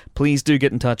stranger. Please do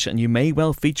get in touch, and you may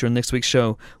well feature in next week's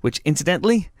show, which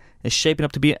incidentally is shaping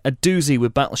up to be a doozy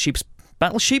with Battleship.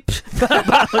 I want to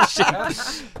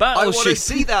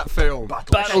see that film.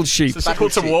 Battleship. It's a sequel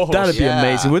to Warhorse. That'd be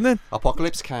amazing, wouldn't it?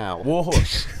 Apocalypse Cow.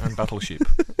 Warhorse and Battleship.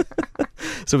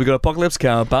 So we've got Apocalypse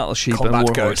Cow, Battleship, Combat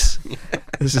and Warhorse.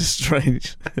 This is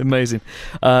strange. Amazing.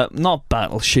 Not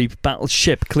Battleship,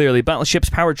 clearly. Battleship's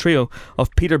power trio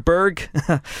of Peter Berg,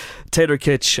 Taylor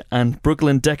Kitsch, and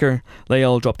Brooklyn Decker. They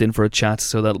all dropped in for a chat,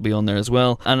 so that'll be on there as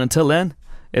well. And until then,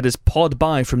 it is pod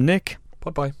bye from Nick.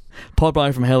 Pod bye. Pod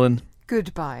bye from Helen.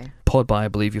 Goodbye. Pod bye, I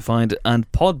believe you find.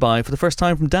 And pod bye for the first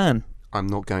time from Dan. I'm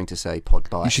not going to say pod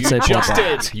bye. You should say pod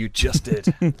bye. You just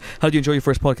did. How did you enjoy your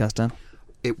first podcast, Dan?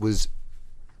 It was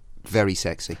very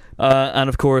sexy. And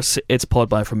of course, it's pod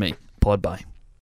bye from me. Pod bye.